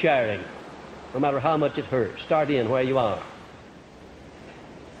 start in sharing. No matter how much it hurts, start in where you are.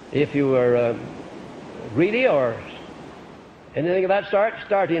 If you are greedy or anything of that sort,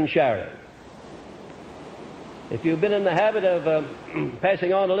 start in sharing. If you've been in the habit of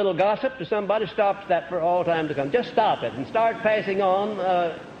passing on a little gossip to somebody, stop that for all time to come. Just stop it and start passing on,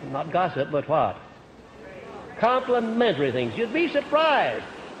 not gossip, but what? Complimentary things. You'd be surprised.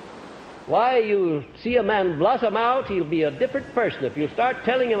 Why, you see a man blossom out, he'll be a different person if you start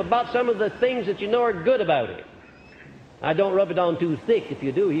telling him about some of the things that you know are good about him. I don't rub it on too thick. If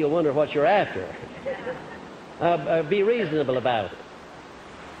you do, he'll wonder what you're after. Be reasonable about it.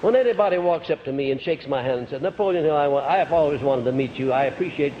 When anybody walks up to me and shakes my hand and says, Napoleon Hill, I have always wanted to meet you. I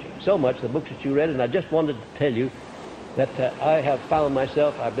appreciate so much the books that you read, and I just wanted to tell you that I have found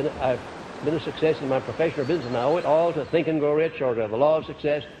myself, I've been a success in my profession or business, and I owe it all to Think and Grow Rich or to the law of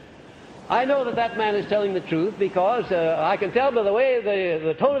success. I know that that man is telling the truth because I can tell by the way,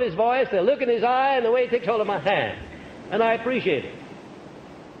 the tone of his voice, the look in his eye, and the way he takes hold of my hand. And I appreciate it.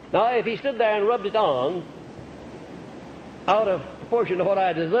 Now, if he stood there and rubbed it on out of proportion to what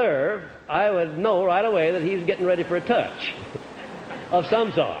I deserve, I would know right away that he's getting ready for a touch of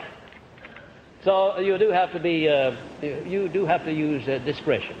some sort. So you do have to be, you do have to use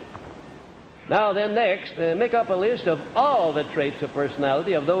discretion. Now then, next, make up a list of all the traits of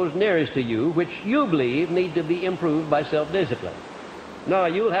personality of those nearest to you which you believe need to be improved by self-discipline. Now,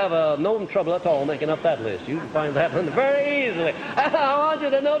 you'll have no trouble at all making up that list. You can find that one very easily. I want you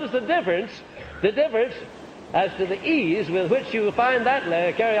to notice the difference as to the ease with which you find that,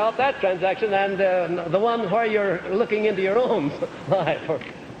 carry out that transaction, and the one where you're looking into your own life or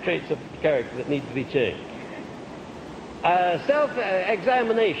traits of character that need to be changed.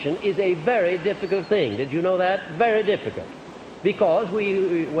 Self-examination is a very difficult thing. Did you know that? Very difficult. Because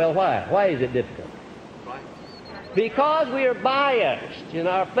well, why? Why is it difficult? Because we are biased in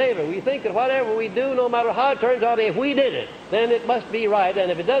our favor. We think that whatever we do, no matter how it turns out, if we did it, then it must be right. And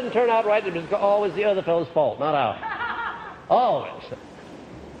if it doesn't turn out right, it's always the other fellow's fault, not ours. Always.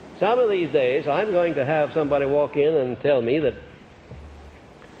 Some of these days, I'm going to have somebody walk in and tell me that,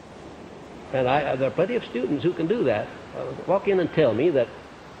 and there are plenty of students who can do that, walk in and tell me that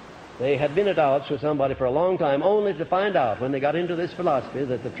they had been at odds with somebody for a long time, only to find out when they got into this philosophy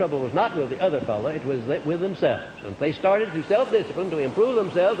that the trouble was not with the other fellow, it was with themselves. And they started to self-discipline to improve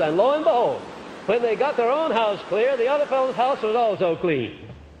themselves, and lo and behold, when they got their own house clear, the other fellow's house was also clean.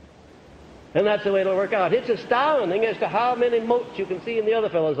 And that's the way it'll work out. It's astounding as to how many motes you can see in the other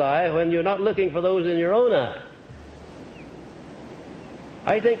fellow's eye when you're not looking for those in your own eye.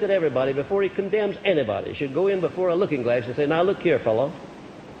 I think that everybody, before he condemns anybody, should go in before a looking glass and say, now look here, fellow.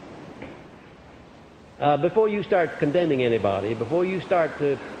 Before you start condemning anybody, before you start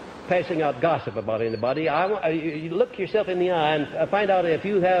passing out gossip about anybody, you look yourself in the eye and find out if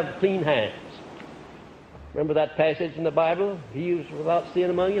you have clean hands. Remember that passage in the Bible? He was without sin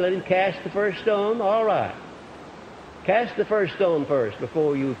among you, let him cast the first stone. All right. Cast the first stone first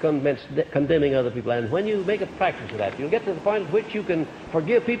before you commence condemning other people. And when you make a practice of that, you'll get to the point at which you can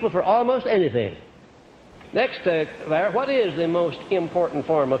forgive people for almost anything. Next, what is the most important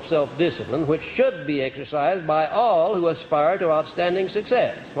form of self-discipline which should be exercised by all who aspire to outstanding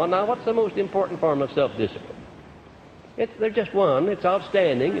success? Well, now, what's the most important form of self-discipline? There's just one. It's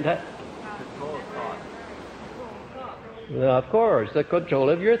outstanding. Now, of course, the control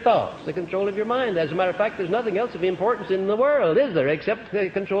of your thoughts, the control of your mind. As a matter of fact, there's nothing else of importance in the world, is there, except the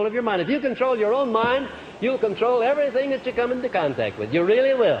control of your mind. If you control your own mind, you'll control everything that you come into contact with. You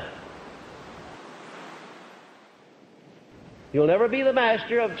really will. You'll never be the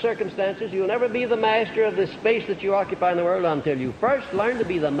master of circumstances. You'll never be the master of the space that you occupy in the world until you first learn to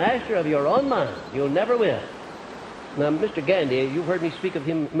be the master of your own mind. You'll never will. Now, Mr. Gandhi, you've heard me speak of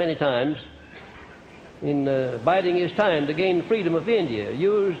him many times, in biding his time to gain freedom of India,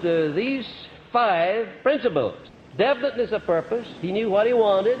 used these 5 principles. Definiteness of purpose. He knew what he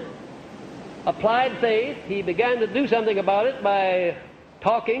wanted. Applied faith. He began to do something about it by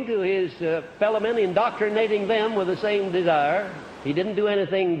talking to his fellow men, indoctrinating them with the same desire. He didn't do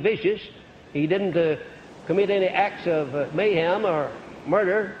anything vicious. He didn't commit any acts of mayhem or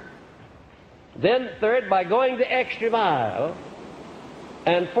murder. Then, third, by going the extra mile.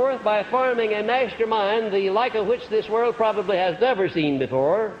 And fourth, by forming a mastermind, the like of which this world probably has never seen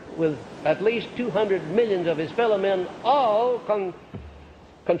before, with at least 200 millions of his fellow men all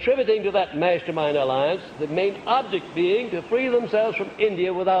contributing to that mastermind alliance, the main object being to free themselves from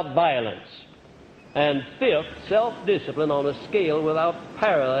India without violence. And fifth, self-discipline on a scale without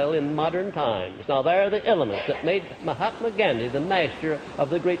parallel in modern times. Now, there are the elements that made Mahatma Gandhi the master of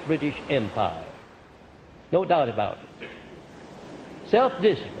the great British Empire. No doubt about it.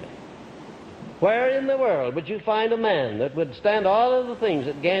 Self-discipline. Where in the world would you find a man that would stand all of the things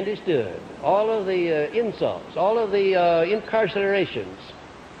that Gandhi stood, all of the insults, all of the incarcerations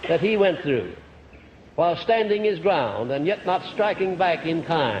that he went through, while standing his ground and yet not striking back in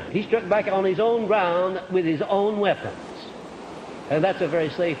kind? He struck back on his own ground with his own weapons. And that's a very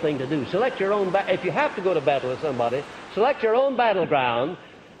safe thing to do. Select your own, if you have to go to battle with somebody, select your own battleground,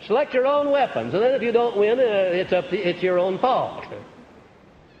 select your own weapons, and then if you don't win, it's your own fault.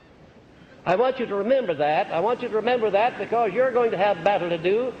 I want you to remember that. I want you to remember that because you're going to have battle to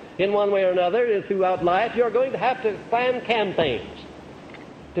do in one way or another throughout life. You're going to have to plan campaigns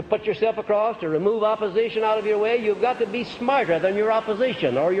to put yourself across, to remove opposition out of your way. You've got to be smarter than your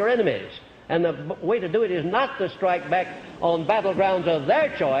opposition or your enemies. And the way to do it is not to strike back on battlegrounds of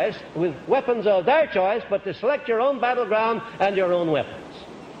their choice, with weapons of their choice, but to select your own battleground and your own weapons.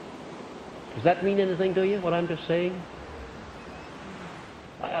 Does that mean anything to you, what I'm just saying?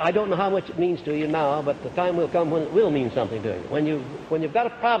 I don't know how much it means to you now, but the time will come when it will mean something to you. When you've got a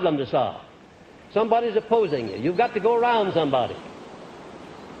problem to solve, somebody's opposing you, you've got to go around somebody.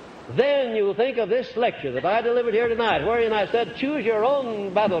 Then you'll think of this lecture that I delivered here tonight, wherein I said, choose your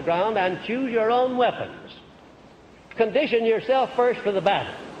own battleground and choose your own weapons. Condition yourself first for the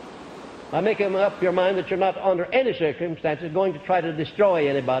battle. By making up your mind that you're not under any circumstances going to try to destroy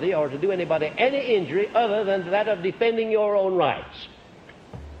anybody or to do anybody any injury other than that of defending your own rights.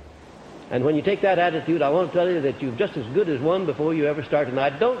 And when you take that attitude, I want to tell you that you've just as good as won before you ever start. And I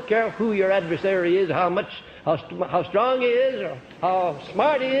don't care who your adversary is, how strong he is, or how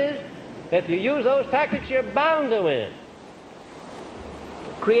smart he is. If you use those tactics, you're bound to win.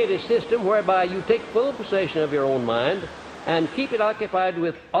 Create a system whereby you take full possession of your own mind and keep it occupied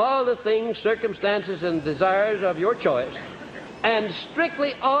with all the things, circumstances, and desires of your choice, and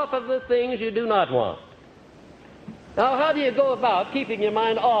strictly off of the things you do not want. Now, how do you go about keeping your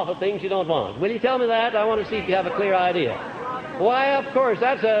mind off of things you don't want? Will you tell me that? I want to see if you have a clear idea. Why, of course,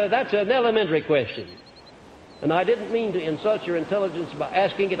 that's an elementary question. And I didn't mean to insult your intelligence by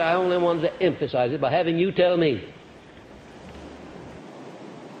asking it. I only wanted to emphasize it by having you tell me.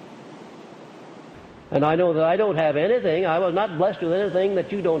 And I know that I don't have anything. I was not blessed with anything that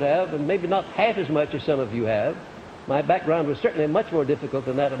you don't have, and maybe not half as much as some of you have. My background was certainly much more difficult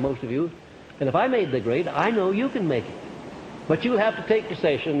than that of most of you. And if I made the grade, I know you can make it. But you'll have to take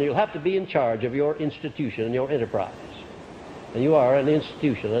possession, and you'll have to be in charge of your institution and your enterprise. And you are an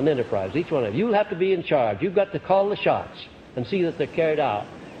institution, an enterprise, each one of you. You'll have to be in charge. You've got to call the shots and see that they're carried out.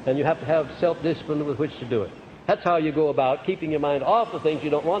 And you have to have self-discipline with which to do it. That's how you go about keeping your mind off the things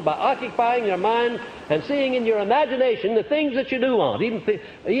you don't want, by occupying your mind and seeing in your imagination the things that you do want.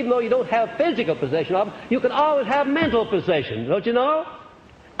 Even though you don't have physical possession of them, you can always have mental possession, don't you know?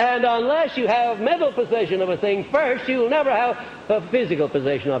 And unless you have mental possession of a thing first, you'll never have a physical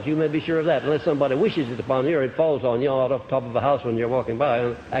possession of it. You may be sure of that, unless somebody wishes it upon you or it falls on you out off the top of a house when you're walking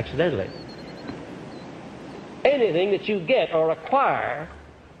by accidentally. Anything that you get or acquire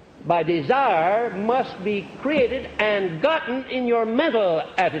by desire must be created and gotten in your mental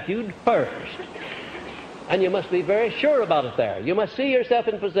attitude first. And you must be very sure about it there. You must see yourself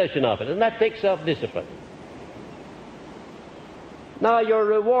in possession of it, and that takes self-discipline. Now, your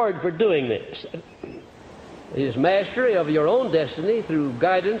reward for doing this is mastery of your own destiny through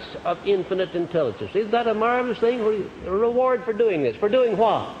guidance of infinite intelligence. Isn't that a marvelous thing? A reward for doing this. For doing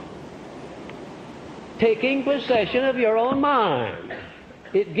what? Taking possession of your own mind.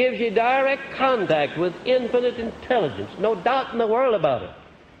 It gives you direct contact with infinite intelligence. No doubt in the world about it.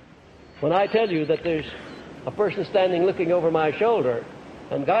 When I tell you that there's a person standing looking over my shoulder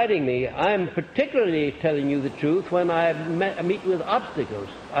and guiding me, I'm particularly telling you the truth when I meet with obstacles.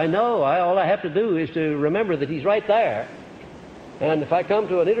 I know all I have to do is to remember that he's right there. And if I come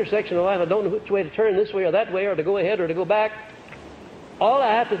to an intersection of life, I don't know which way to turn, this way or that way, or to go ahead or to go back. All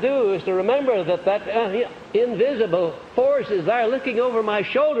I have to do is to remember that invisible force is there looking over my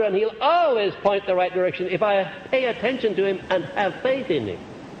shoulder, and he'll always point the right direction if I pay attention to him and have faith in him.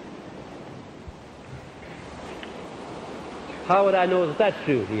 How would I know that that's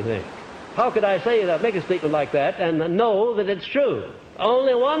true, do you think? How could I say that, make a statement like that, and know that it's true?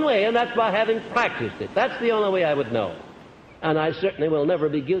 Only one way, and that's by having practiced it. That's the only way I would know. And I certainly will never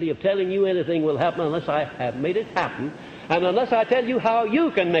be guilty of telling you anything will happen unless I have made it happen, and unless I tell you how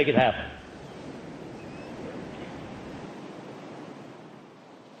you can make it happen.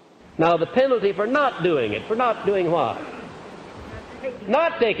 Now, the penalty for not doing it, for not doing what?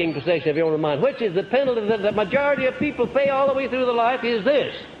 Not taking possession of your own mind, which is the penalty that the majority of people pay all the way through the life, is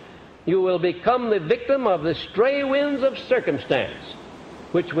this: you will become the victim of the stray winds of circumstance,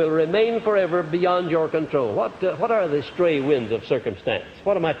 which will remain forever beyond your control. What are the stray winds of circumstance?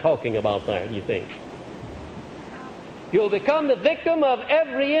 What am I talking about there, do you think? You'll become the victim of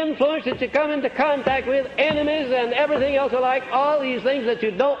every influence that you come into contact with, enemies and everything else alike. All these things that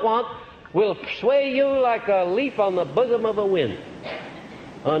you don't want will sway you like a leaf on the bosom of a wind,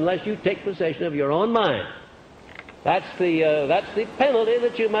 unless you take possession of your own mind. That's the penalty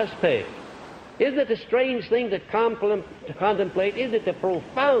that you must pay. Isn't it a strange thing to contemplate? Isn't it a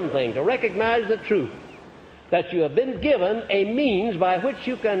profound thing to recognize the truth that you have been given a means by which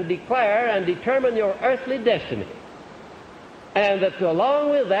you can declare and determine your earthly destiny, and that along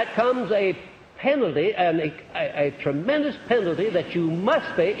with that comes a penalty, and a tremendous penalty that you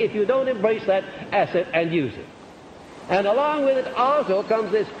must pay if you don't embrace that asset and use it. And along with it also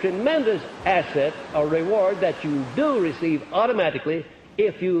comes this tremendous asset or reward that you do receive automatically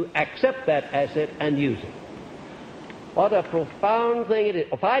if you accept that asset and use it. What a profound thing it is.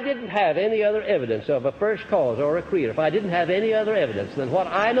 If I didn't have any other evidence of a first cause or a creator, if I didn't have any other evidence than what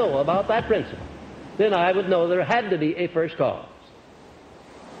I know about that principle, then I would know there had to be a first cause.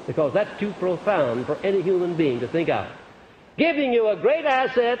 Because that's too profound for any human being to think out. Giving you a great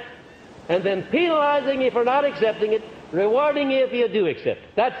asset and then penalizing you for not accepting it, rewarding you if you do accept it.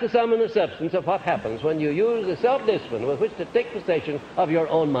 That's the sum and the substance of what happens when you use the self-discipline with which to take possession of your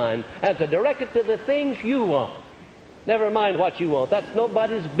own mind and to direct it to the things you want. Never mind what you want. That's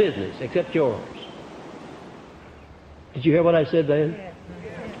nobody's business except yours. Did you hear what I said then?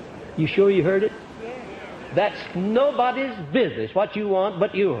 You sure you heard it? That's nobody's business, what you want,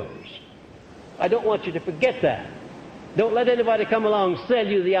 but yours. I don't want you to forget that. Don't let anybody come along and sell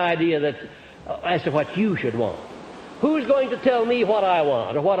you the idea that as to what you should want. Who's going to tell me what I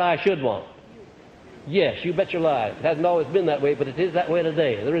want or what I should want? Yes, you bet your life. It hasn't always been that way, but it is that way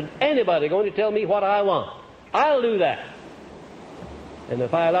today. There isn't anybody going to tell me what I want. I'll do that. And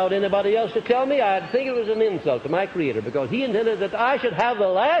if I allowed anybody else to tell me, I'd think it was an insult to my Creator, because He intended that I should have the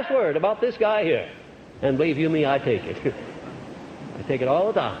last word about this guy here. And believe you me, I take it. I take it all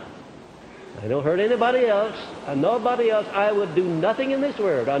the time. I don't hurt anybody else, and nobody else. I would do nothing in this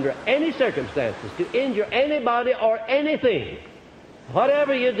world under any circumstances to injure anybody or anything.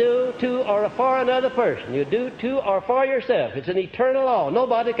 Whatever you do to or for another person, you do to or for yourself. It's an eternal law.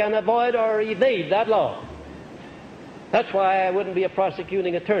 Nobody can avoid or evade that law. That's why I wouldn't be a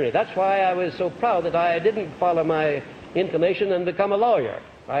prosecuting attorney. That's why I was so proud that I didn't follow my inclination and become a lawyer.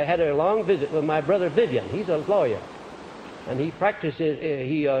 I had a long visit with my brother Vivian. He's a lawyer. And he practices,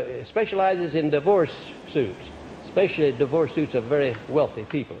 he specializes in divorce suits, especially divorce suits of very wealthy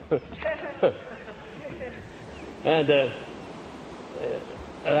people. And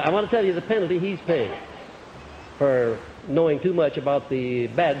I want to tell you the penalty he's paying for knowing too much about the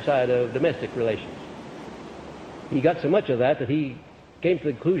bad side of domestic relations. He got so much of that he came to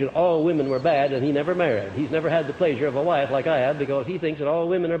the conclusion all women were bad, and he never married. He's never had the pleasure of a wife like I have, because he thinks that all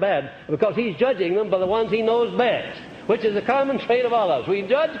women are bad, because he's judging them by the ones he knows best, which is a common trait of all of us. We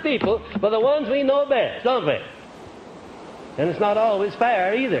judge people by the ones we know best, don't we? And it's not always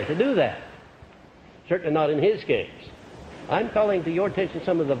fair either to do that. Certainly not in his case. I'm calling to your attention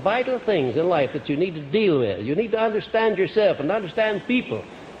some of the vital things in life that you need to deal with. You need to understand yourself and understand people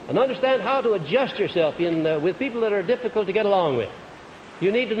and understand how to adjust yourself with people that are difficult to get along with.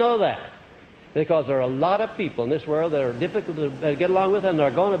 You need to know that, because there are a lot of people in this world that are difficult to get along with, and there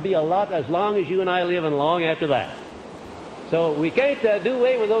are going to be a lot as long as you and I live and long after that. So we can't do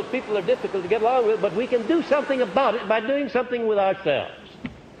away with those people that are difficult to get along with, but we can do something about it by doing something with ourselves.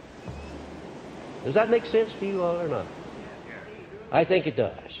 Does that make sense to you all or not? I think it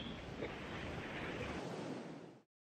does.